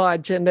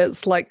dislodge. And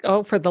it's like,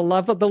 oh, for the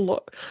love of the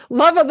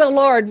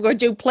Lord,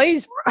 would you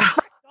please?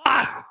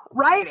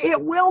 Right?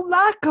 It will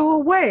not go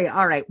away.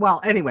 All right. Well,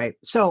 anyway,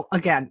 so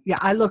again,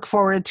 I look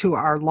forward to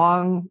our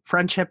long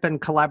friendship and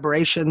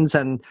collaborations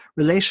and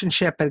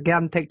relationship.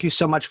 Again, thank you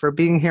so much for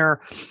being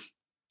here.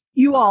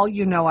 You all,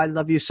 I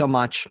love you so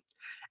much.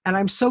 And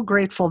I'm so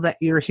grateful that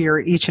you're here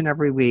each and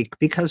every week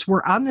because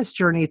we're on this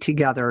journey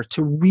together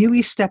to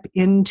really step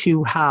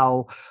into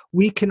how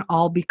we can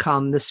all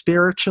become the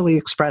spiritually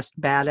expressed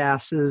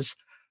badasses,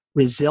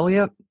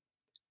 resilient,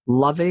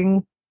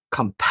 loving,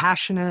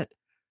 compassionate,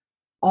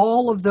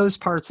 all of those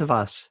parts of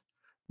us,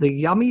 the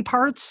yummy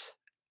parts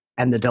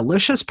and the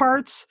delicious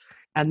parts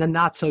and the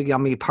not so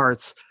yummy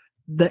parts,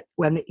 that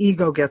when the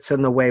ego gets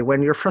in the way,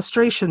 when your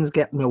frustrations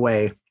get in the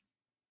way.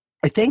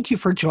 I thank you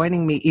for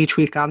joining me each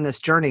week on this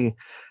journey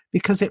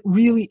because it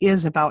really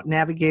is about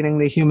navigating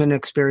the human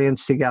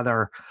experience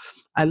together.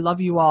 I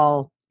love you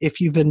all. If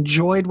you've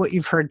enjoyed what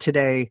you've heard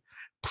today,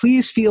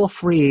 please feel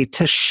free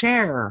to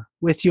share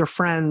with your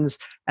friends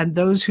and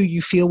those who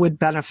you feel would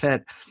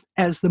benefit.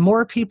 As the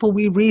more people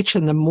we reach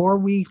and the more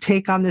we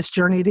take on this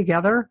journey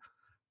together,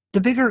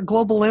 the bigger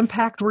global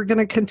impact we're going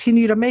to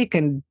continue to make.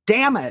 And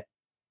damn it,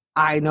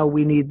 I know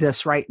we need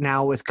this right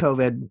now with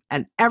COVID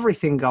and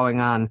everything going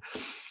on.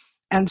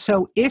 And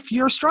so if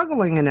you're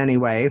struggling in any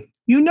way,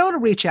 to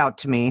reach out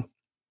to me.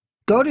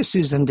 Go to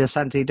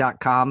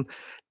susandescenzi.com,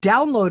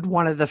 download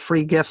one of the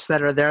free gifts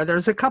that are there.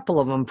 There's a couple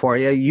of them for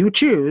you. You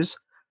choose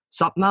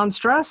something on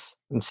stress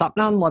and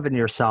something on loving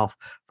yourself.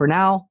 For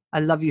now, I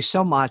love you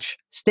so much.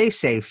 Stay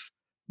safe,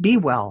 be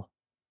well,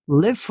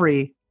 live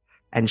free,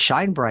 and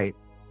shine bright.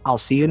 I'll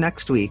see you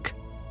next week.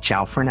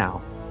 Ciao for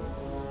now.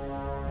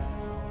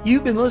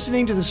 You've been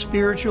listening to The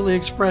Spiritually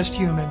Expressed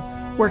Human,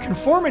 where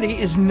conformity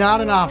is not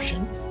an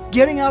option.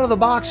 Getting out of the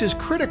box is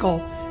critical,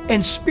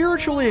 and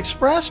spiritually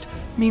expressed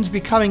means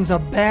becoming the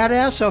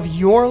badass of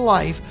your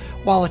life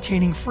while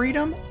attaining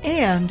freedom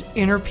and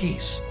inner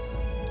peace.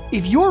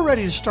 If you're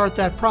ready to start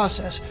that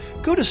process,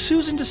 go to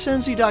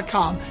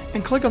susandescenzi.com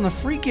and click on the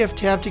free gift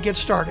tab to get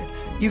started.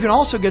 You can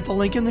also get the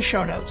link in the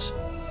show notes.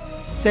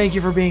 Thank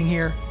you for being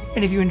here,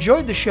 and if you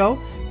enjoyed the show,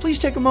 please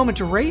take a moment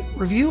to rate,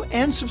 review,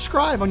 and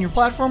subscribe on your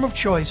platform of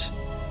choice.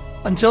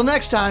 Until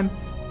next time,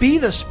 be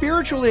the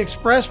spiritually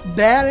expressed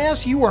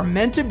badass you are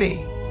meant to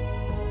be.